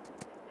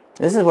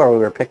 This is where we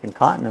were picking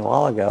cotton a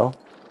while ago.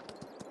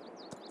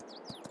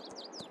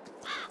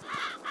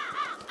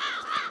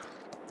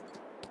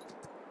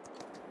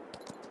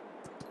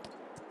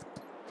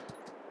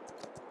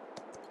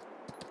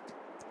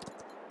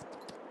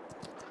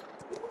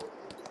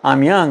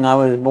 I'm young. I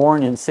was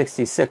born in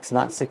 66,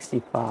 not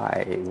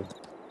 65.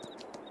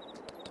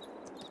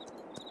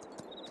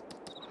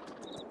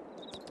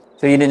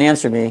 So you didn't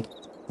answer me.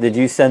 Did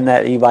you send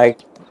that e-bike?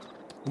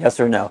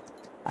 Yes or no?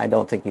 I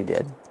don't think you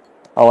did.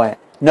 Oh,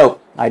 no,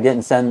 I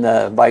didn't send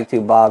the bike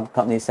to Bob.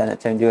 Company sent it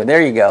to him. Do it.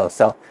 There you go.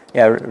 So,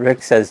 yeah,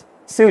 Rick says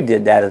Sue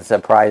did that as a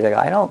surprise. I go,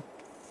 I don't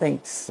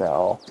think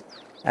so.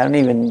 I don't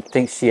even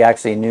think she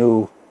actually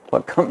knew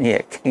what company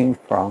it came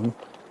from.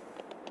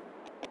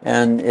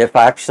 And if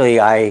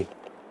actually I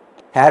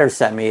had her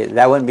sent me,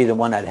 that wouldn't be the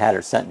one I'd had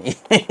her sent me.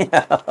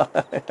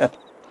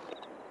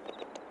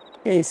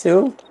 Hey,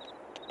 Sue.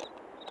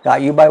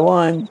 Got you by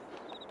one.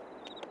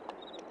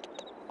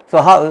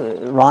 So how,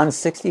 Ron's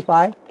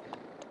 65?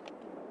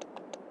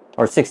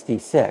 Or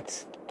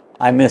 66?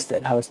 I missed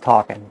it. I was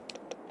talking.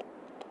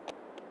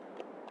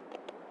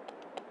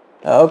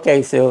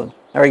 Okay, Sue.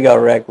 There we go,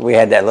 Rick. We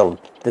had that little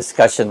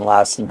discussion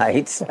last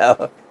night,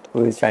 so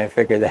we was trying to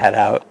figure that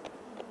out.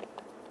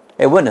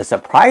 It wouldn't have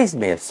surprised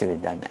me if Sue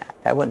had done that.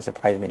 That wouldn't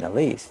surprise me in the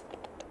least.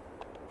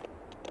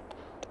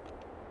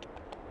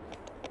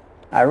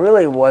 I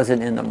really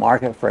wasn't in the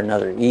market for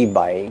another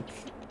e-bike.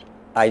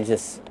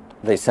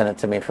 They sent it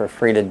to me for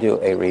free to do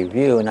a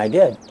review, and I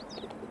did.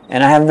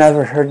 And I have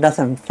never heard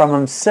nothing from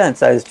them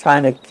since. I was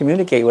trying to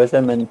communicate with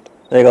them, and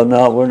they go,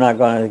 no, we're not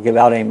going to give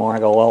out anymore. I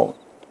go, well,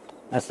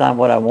 that's not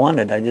what I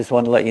wanted. I just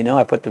wanted to let you know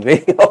I put the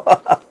video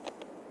up.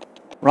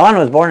 Ron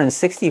was born in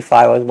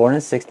 65. I was born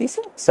in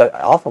 66. So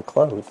awful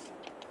close.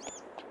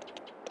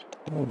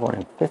 I was born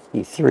in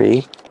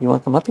 53. You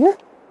want to come up here?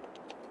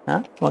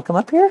 Huh? You want to come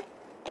up here?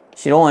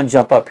 She don't want to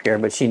jump up here,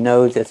 but she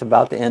knows it's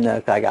about to end.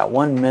 I got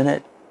 1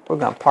 minute. We're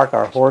going to park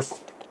our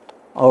horse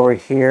over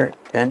here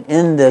and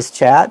end this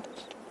chat.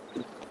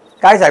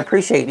 Guys, I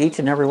appreciate each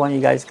and every one of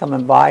you guys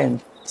coming by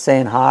and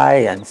saying hi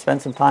and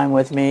spend some time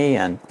with me.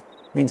 And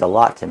it means a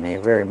lot to me,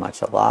 very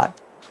much a lot.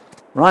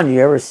 Ron, do you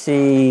ever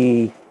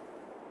see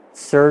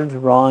Surge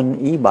Ron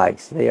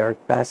e-bikes? They are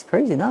fast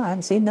crazy. No, I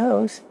haven't seen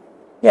those.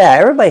 Yeah,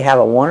 everybody have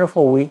a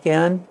wonderful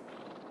weekend.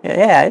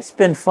 Yeah, it's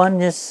been fun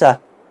just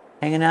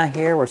hanging out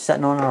here. We're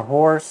sitting on our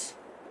horse.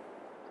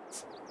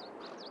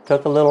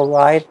 Took a little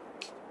ride.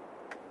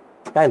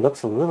 This guy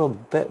looks a little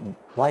bit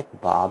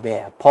like Bob.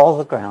 Yeah, paw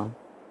the ground.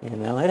 You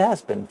know, it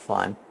has been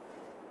fun.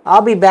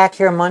 I'll be back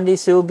here Monday.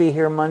 Sue will be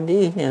here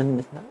Monday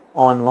and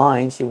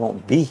online. She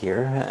won't be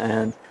here.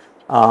 And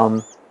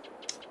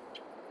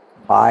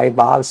bye,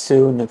 Bob,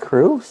 Sue, and the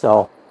crew.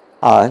 So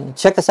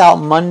check us out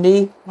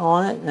Monday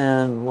on it,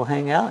 and we'll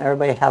hang out.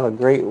 Everybody have a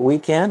great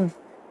weekend.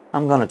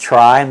 I'm going to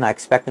try. I'm not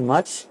expecting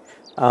much.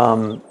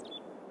 So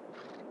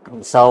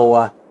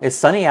it's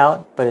sunny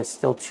out, but it's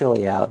still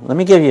chilly out. Let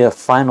me give you a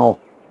final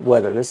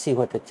weather. Let's see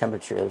what the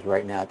temperature is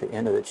right now at the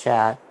end of the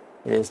chat.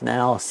 It is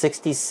now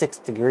 66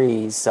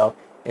 degrees, so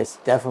it's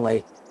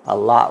definitely a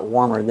lot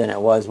warmer than it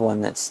was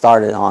when it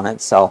started on it.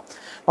 So, all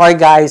right,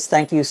 guys,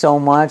 thank you so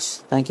much.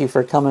 Thank you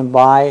for coming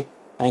by.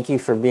 Thank you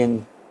for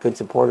being good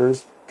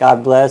supporters.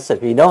 God bless.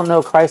 If you don't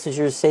know Christ as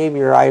your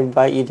Savior, I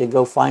invite you to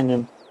go find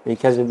Him,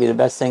 because it would be the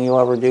best thing you'll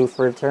ever do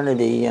for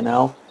eternity, you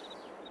know.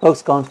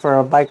 Folks going for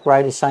a bike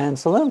ride to Cheyenne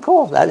Saloon.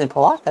 Cool. That'd be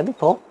cool. That'd be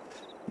cool.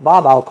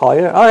 Bob, I'll call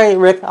you. All right,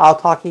 Rick, I'll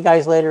talk to you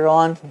guys later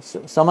on.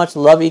 So much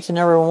love each and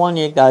every one of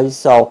you guys.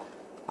 So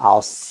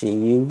I'll see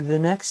you the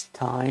next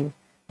time.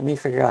 Let me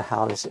figure out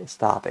how to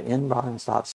stop it. Inbound and stop